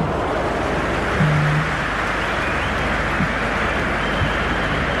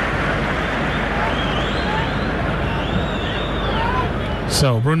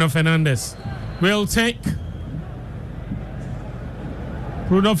 So Bruno Fernandes will take.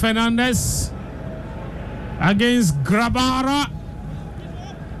 Bruno Fernandes against Grabara.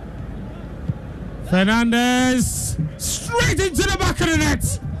 Fernandes straight into the back of the net.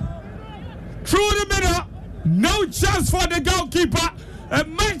 Through the middle. No chance for the goalkeeper.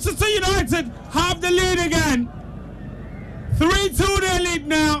 And Manchester United have the lead again. 3-2 their lead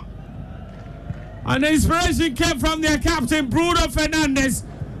now. And the inspiration came from their captain, Bruno Fernandes,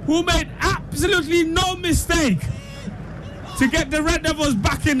 who made absolutely no mistake to get the Red Devils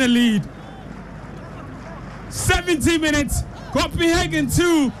back in the lead. 70 minutes, Copenhagen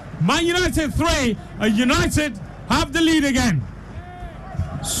 2, Man United 3, and United have the lead again.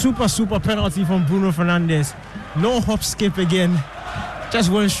 Super penalty from Bruno Fernandes. No hop skip again. Just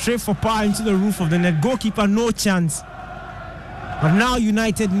went straight for power into the roof of the net. Goalkeeper, no chance. But now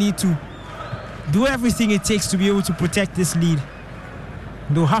United need to do everything it takes to be able to protect this lead.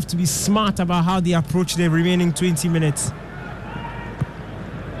 They'll have to be smart about how they approach the remaining 20 minutes.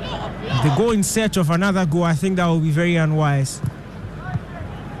 If they go in search of another goal, I think that will be very unwise.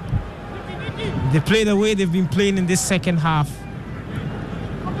 If they play the way they've been playing in this second half,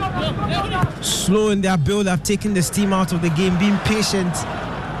 slow in their build-up, taking the steam out of the game, being patient,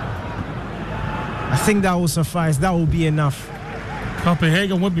 I think that will suffice. That will be enough.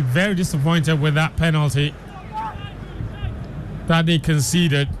 Copenhagen would be very disappointed with that penalty that they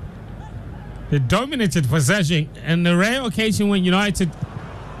conceded. They dominated possession, and the rare occasion when United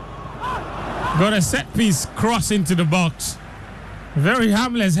got a set piece cross into the box, a very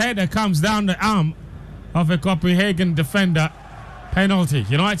harmless header comes down the arm of a Copenhagen defender. Penalty.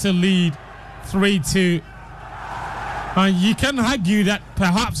 United lead 3-2. And you can argue that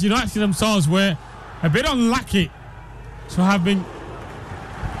perhaps United themselves were a bit unlucky to have been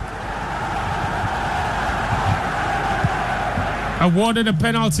awarded a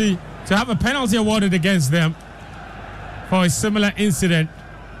penalty, to have a penalty awarded against them for a similar incident.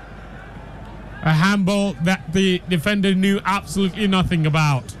 A handball that the defender knew absolutely nothing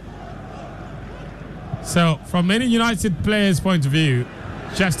about. So, from many United players' point of view,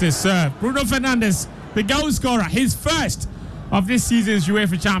 justice served. Bruno Fernandes, the goal scorer, his first of this season's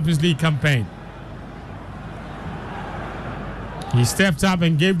UEFA Champions League campaign. He stepped up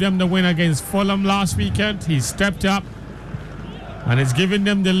and gave them the win against Fulham last weekend. He stepped up and it's given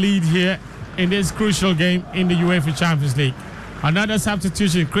them the lead here in this crucial game in the UEFA Champions League. Another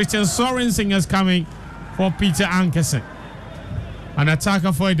substitution, Christian Sorensen is coming for Peter Ankersen. An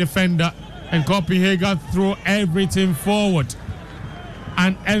attacker for a defender, and Copenhagen throw everything forward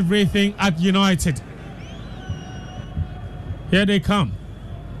and everything at United. Here they come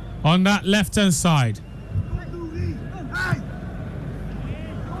on that left-hand side.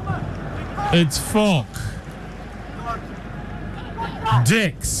 It's Falk,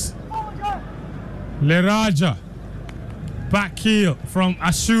 Dix, Leraja, back heel from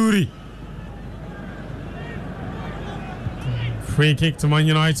Ashuri. Free kick to Man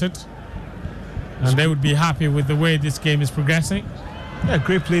United, and they would be happy with the way this game is progressing. Yeah,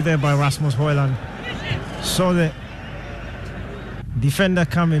 great play there by Rasmus Højlund. Saw the defender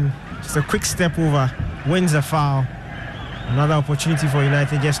coming, just a quick step over, wins a foul. Another opportunity for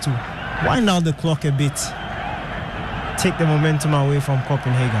United just to wind down the clock a bit, take the momentum away from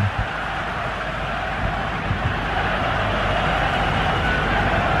Copenhagen.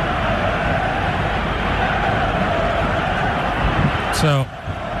 So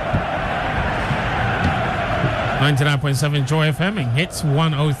 99.7 Joy FM and hits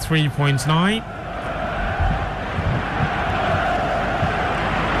 103.9.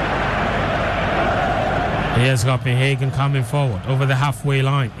 Here's Copenhagen coming forward over the halfway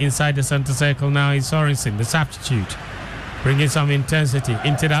line. Inside the center circle now is Sorensen, the substitute, bringing some intensity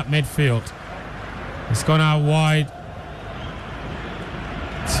into that midfield. It's gone out wide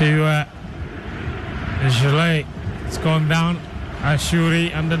to Gillet. It's gone down.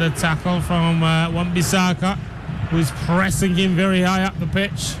 Ashuri under the tackle from Wan-Bissaka, who is pressing him very high up the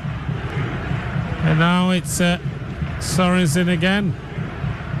pitch. And now it's Sorensen again.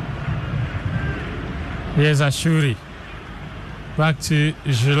 Here's Ashuri. Back to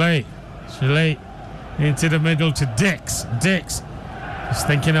Gillet. Gillet into the middle to Dix. Dix is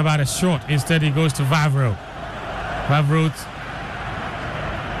thinking about a shot. Instead, he goes to Vavro. Vavro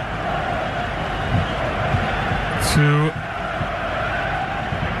to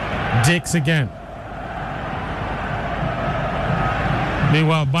Dix again.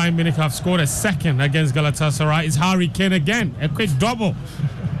 Meanwhile, Bayern Munich have scored a second against Galatasaray. It's Harry Kane again. A quick double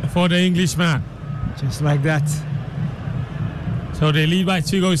for the Englishman. Just like that. So they lead by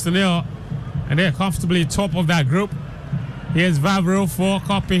 2-0, and they're comfortably top of that group. Here's Vavro for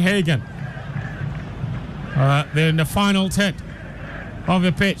Copenhagen. They're in the final third of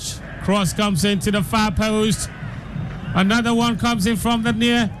the pitch. Cross comes into the far post. Another one comes in from the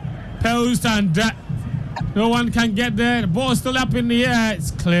near post, and no one can get there. The ball's still up in the air.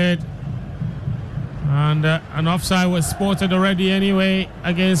 It's cleared. And an offside was spotted already anyway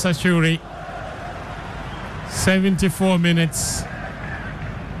against Ashuri. 74 minutes.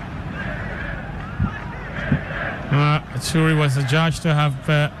 Ashuri was adjudged to have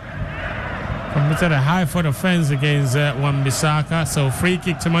committed a high-foot offence against Wan-Bissaka. So free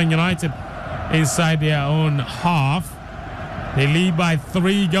kick to Man United inside their own half. They lead by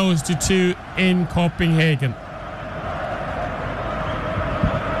 3-2 in Copenhagen.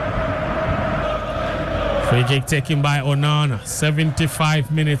 Free kick taken by Onana.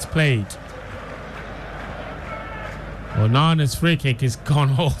 75 minutes played. Onana's free kick is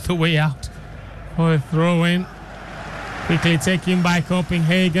gone all the way out for a throw-in. Quickly taken by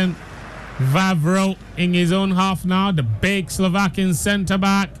Copenhagen. Vavro in his own half now. The big Slovakian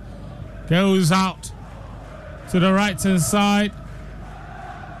centre-back goes out to the right-hand side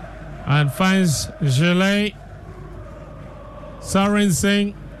and finds Gillet, Sarin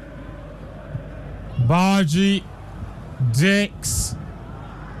Singh, Bargi, Dix,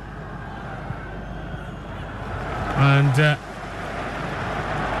 and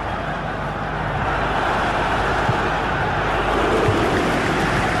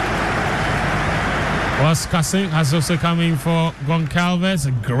Oskarsson has also come in for Goncalves.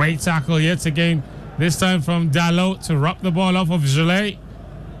 A great tackle yet again, this time from Dalot to rob the ball off of Gillet.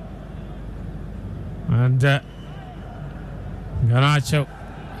 And Garnacho,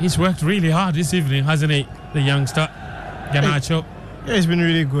 he's worked really hard this evening, hasn't he, the youngster, Garnacho? Yeah, he's been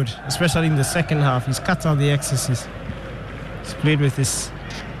really good, especially in the second half. He's cut out the excesses. He's played with his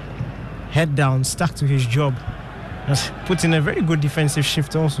head down, stuck to his job. Has put in a very good defensive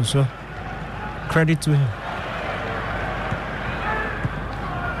shift also, so credit to him.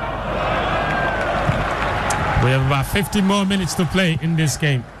 We have about 50 more minutes to play in this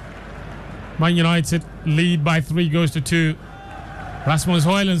game. Man United lead by 3-2. Rasmus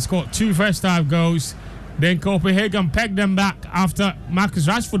Højlund scored 2 first-half goals. Then Copenhagen pegged them back after Marcus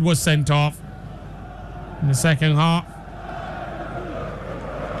Rashford was sent off in the second half.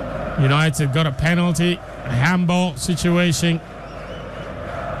 United got a penalty, a handball situation.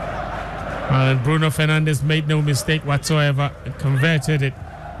 And Bruno Fernandes made no mistake whatsoever and converted it.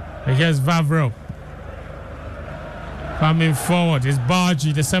 And here's Vavro coming forward. It's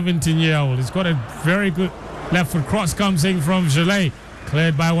Bargi, the 17-year-old. He's got a very good left foot cross, comes in from Gillet,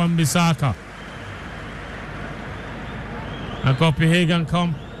 cleared by Wan-Bissaka. And Copenhagen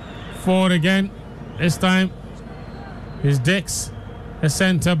come forward again. This time is Dix, the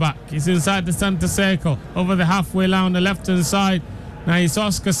centre back. He's inside the centre circle, over the halfway line on the left-hand side. Now it's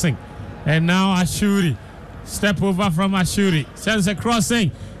Oskarsson. And now Ashuri. Step over from Ashuri. Sends a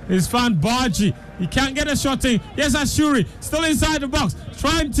crossing. It's found Bargi. He can't get a shot in. Yes, Ashuri. Still inside the box.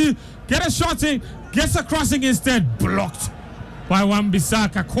 Trying to get a shot in. Gets a crossing instead. Blocked by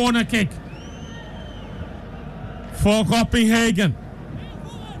Wan-Bissaka. Corner kick for Copenhagen.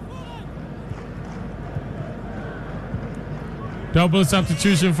 Double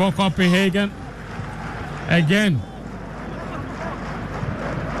substitution for Copenhagen. Again.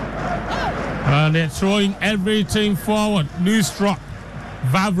 And they're throwing everything forward. Newstrup.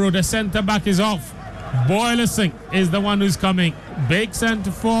 Vavro, the centre back, is off. Boylersing is the one who's coming. Big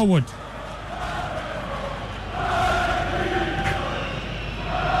centre forward.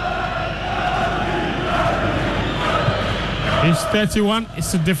 He's 31.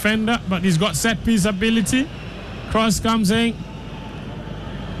 He's a defender, but he's got set piece ability. Cross comes in.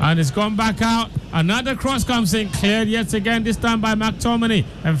 And it's gone back out. Another cross comes in, cleared yet again, this time by McTominay.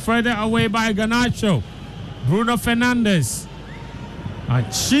 And further away by Garnacho. Bruno Fernandes.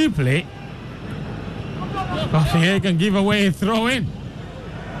 And cheaply, Copenhagen give away a throw-in.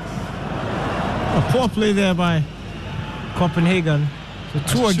 A poor play there by Copenhagen. So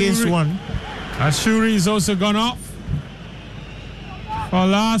 2 against 1. Ashuri is also gone off for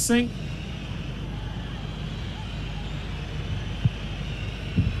Larsing.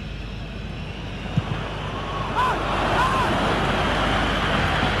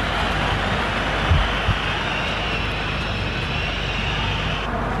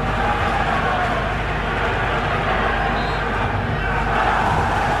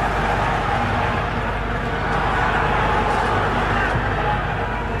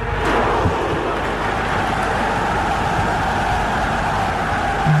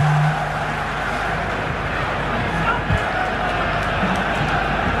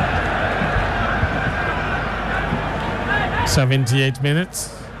 78 minutes.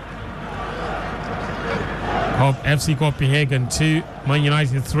 FC Copenhagen 2, Man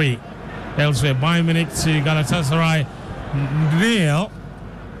United 3. Elsewhere, Bayern Munich to Galatasaray 0.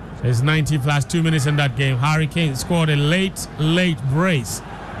 There's 90 plus 2 minutes in that game. Harry Kane scored a late brace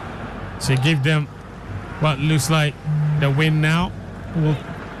to give them what looks like the win now. Will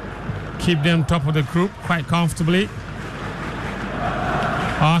keep them top of the group quite comfortably.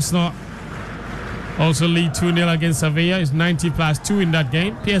 Arsenal also lead 2-0 against Sevilla. It's 90 plus 2 in that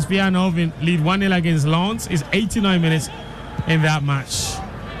game. PSV Eindhoven lead 1-0 against Lens. It's 89 minutes in that match.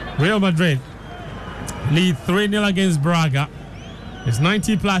 Real Madrid lead 3-0 against Braga. It's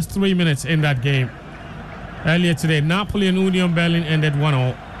 90 plus 3 minutes in that game. Earlier today, Napoli and Union Berlin ended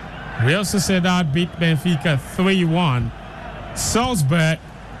 1-0. Real Sociedad beat Benfica 3-1. Salzburg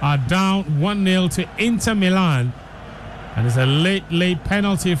are down 1-0 to Inter Milan. And it's a late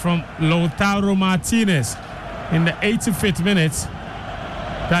penalty from Lautaro Martinez in the 85th minute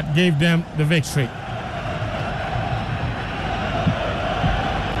that gave them the victory.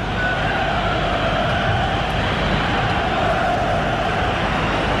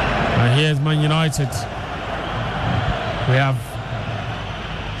 And here's Man United. We have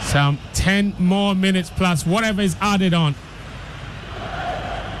some 10 more minutes plus whatever is added on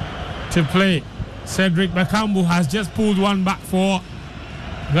to play. Cedric Bakambu has just pulled one back for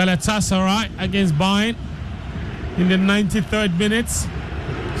Galatasaray against Bayern in the 93rd minute.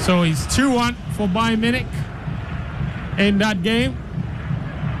 So it's 2-1 for Bayern Munich in that game.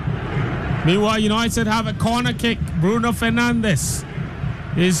 Meanwhile, United have a corner kick. Bruno Fernandes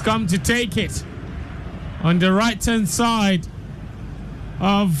is come to take it on the right-hand side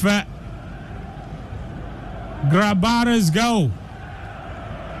of Grabara's goal.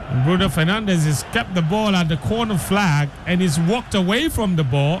 And Bruno Fernandes has kept the ball at the corner flag and he's walked away from the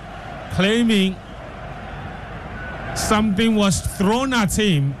ball, claiming something was thrown at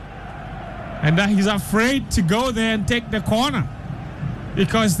him and that he's afraid to go there and take the corner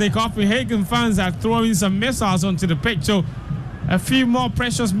because the Copenhagen fans are throwing some missiles onto the pitch. So a few more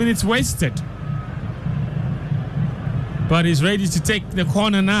precious minutes wasted. But he's ready to take the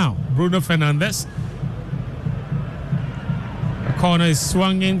corner now, Bruno Fernandes. The corner is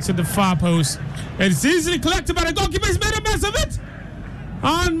swung into the far post. It's easily collected by the goalkeeper. He's made a mess of it.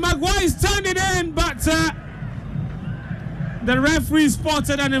 And Maguire's turned it in, but the referee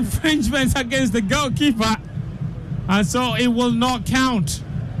spotted an infringement against the goalkeeper. And so it will not count.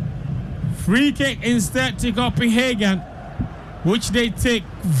 Free kick instead to Copenhagen, which they take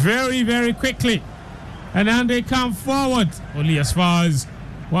very, very quickly. And then they come forward, only as far as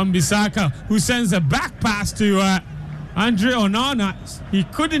Wan-Bissaka, who sends a back pass to Andre Onana. He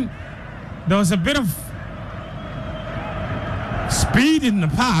couldn't, there was a bit of speed in the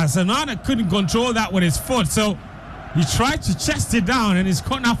pass. Onana couldn't control that with his foot, so he tried to chest it down and he's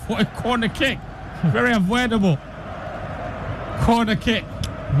gone up for a corner kick. Very avoidable corner kick.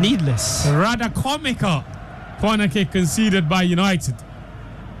 Needless. Rather comical corner kick conceded by United.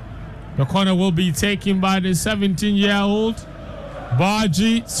 The corner will be taken by the 17-year-old.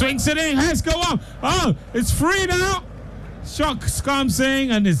 Bargi swings it in. Heads go up. Oh, it's free now. Shock comes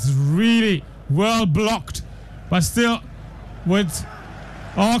in and it's really well blocked. But still with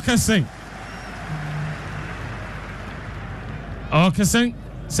Åkesson. Åkesson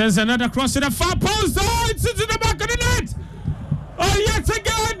sends another cross to the far post. Oh, it's into the back of the net. Oh, yet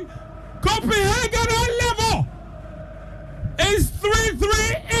again, Copenhagen on level. It's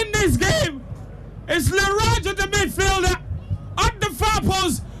 3-3 in this game. It's Lerage at the midfielder. At the far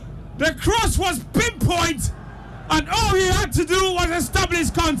post, the cross was pinpoint, and all he had to do was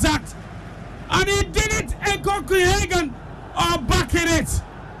establish contact. And he did it, and Copenhagen are back in it.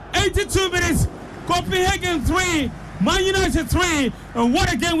 82 minutes, Copenhagen 3, Man United 3, and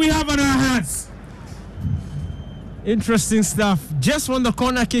what a game we have on our hands. Interesting stuff. Just when the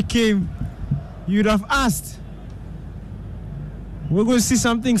corner kick came, you'd have asked, we're going to see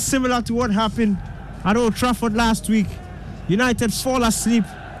something similar to what happened at Old Trafford last week. United fall asleep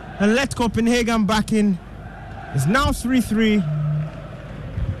and let Copenhagen back in. It's now 3-3.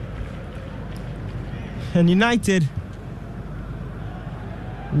 And United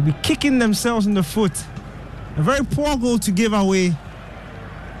will be kicking themselves in the foot. A very poor goal to give away.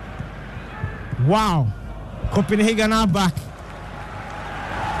 Wow. Copenhagen are back.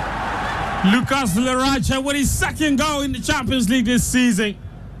 Lucas Lerage with his second goal in the Champions League this season.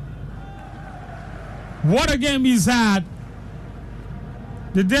 What a game he's had.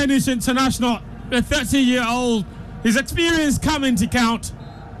 The Danish international, the 30-year-old, his experience coming to count.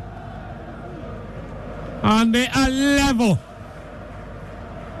 And they are level.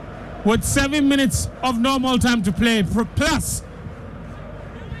 with 7 minutes of normal time to play, plus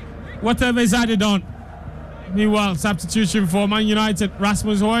whatever is added on. Meanwhile, substitution for Man United,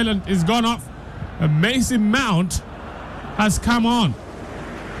 Rasmus Højlund is gone off. A Mason Mount has come on.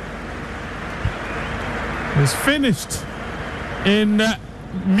 He's finished in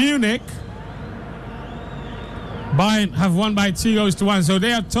Munich. Bayern have won by 2-1, so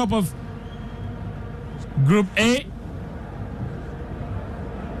they are top of Group A.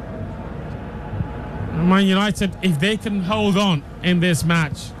 Man United, if they can hold on in this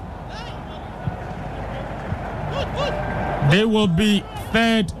match, they will be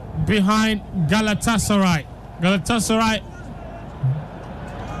third behind Galatasaray. Galatasaray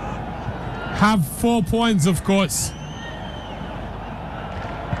have 4 points, of course.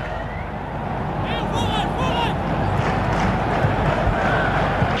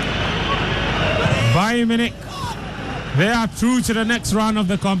 Bayern Munich, they are through to the next round of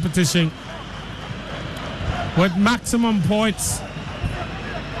the competition with maximum points.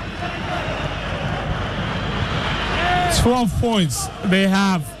 12 points they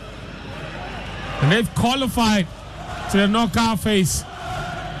have. And they've qualified to the knockout phase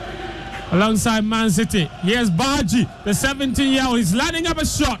alongside Man City. Here's Baji, the 17-year-old. He's lining up a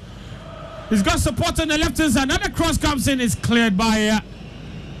shot. He's got support on the left hand side. Another cross comes in. It's cleared by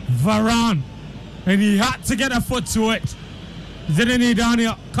Varane. And he had to get a foot to it. Didn't he,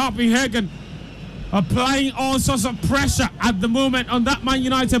 Daniel? Copenhagen applying all sorts of pressure at the moment on that Man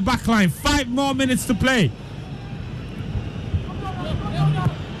United backline. 5 more minutes to play.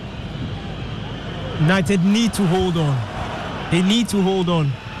 United need to hold on. They need to hold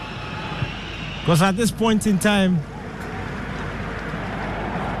on. Because at this point in time,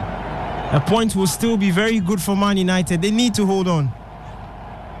 a point will still be very good for Man United. They need to hold on.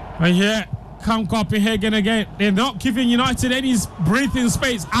 And here come Copenhagen again. They're not giving United any breathing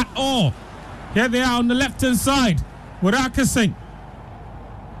space at all. Here they are on the left-hand side with Akasing.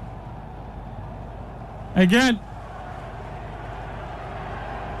 Again,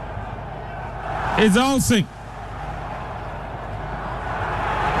 it's Olsing.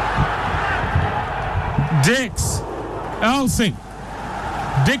 Dix. Olsing.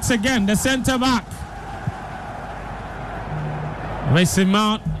 Dix again, the centre back. Mason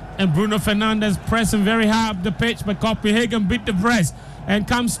Mount and Bruno Fernandes pressing very high up the pitch, but Copenhagen beat the press and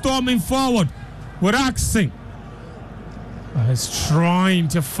come storming forward with Akasing. He's trying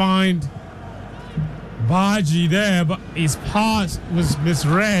to find Baji there, but his pass was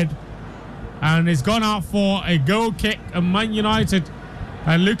misread. And he's gone out for a goal kick at Man United.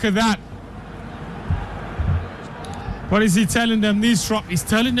 And look at that. What is he telling them? He's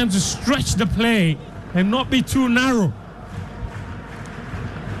telling them to stretch the play and not be too narrow.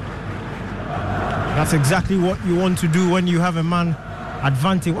 That's exactly what you want to do when you have a man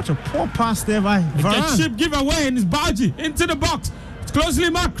advantage. What a poor pass there by Varane. The chip give away, and it's Baji into the box. It's closely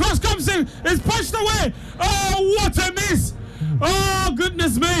marked. Cross comes in. It's pushed away. Oh, what a miss. Oh,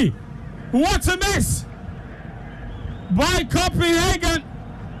 goodness me. What a miss by Copenhagen.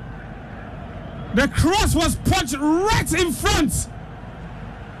 The cross was punched right in front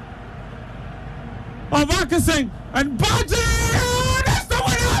of Akasing, and Baji, oh, that's the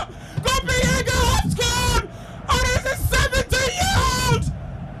winner. Copenhagen have scored, and it's a 17-year-old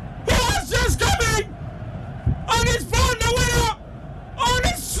who has just come in, and he's found the winner on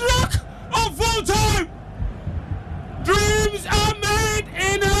his struck of full time. Dreams are made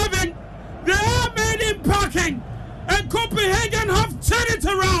in heaven. They are made in parking, and Copenhagen have turned it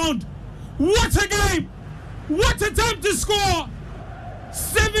around. What a game! What a time to score!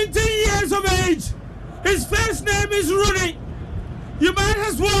 17 years of age. His first name is Rooney. You might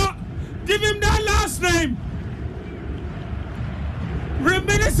as well give him that last name.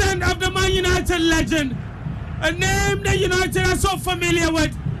 Reminiscent of the Man United legend. A name that United are so familiar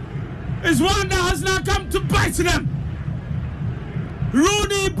with is one that has now come to bite them.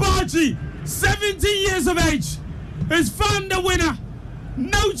 Rooney Baji, 17 years of age, has found the winner.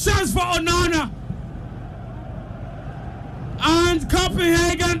 No chance for Onana. And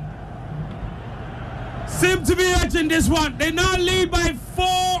Copenhagen seem to be edging this one. They now lead by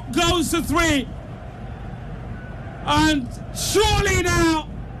 4-3. And surely now,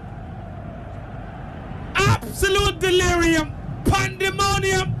 absolute delirium,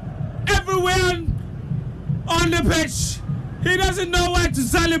 pandemonium everywhere on the pitch. He doesn't know where to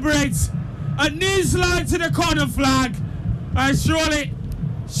celebrate. A knee slide to the corner flag. And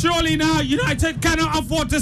surely now United cannot afford to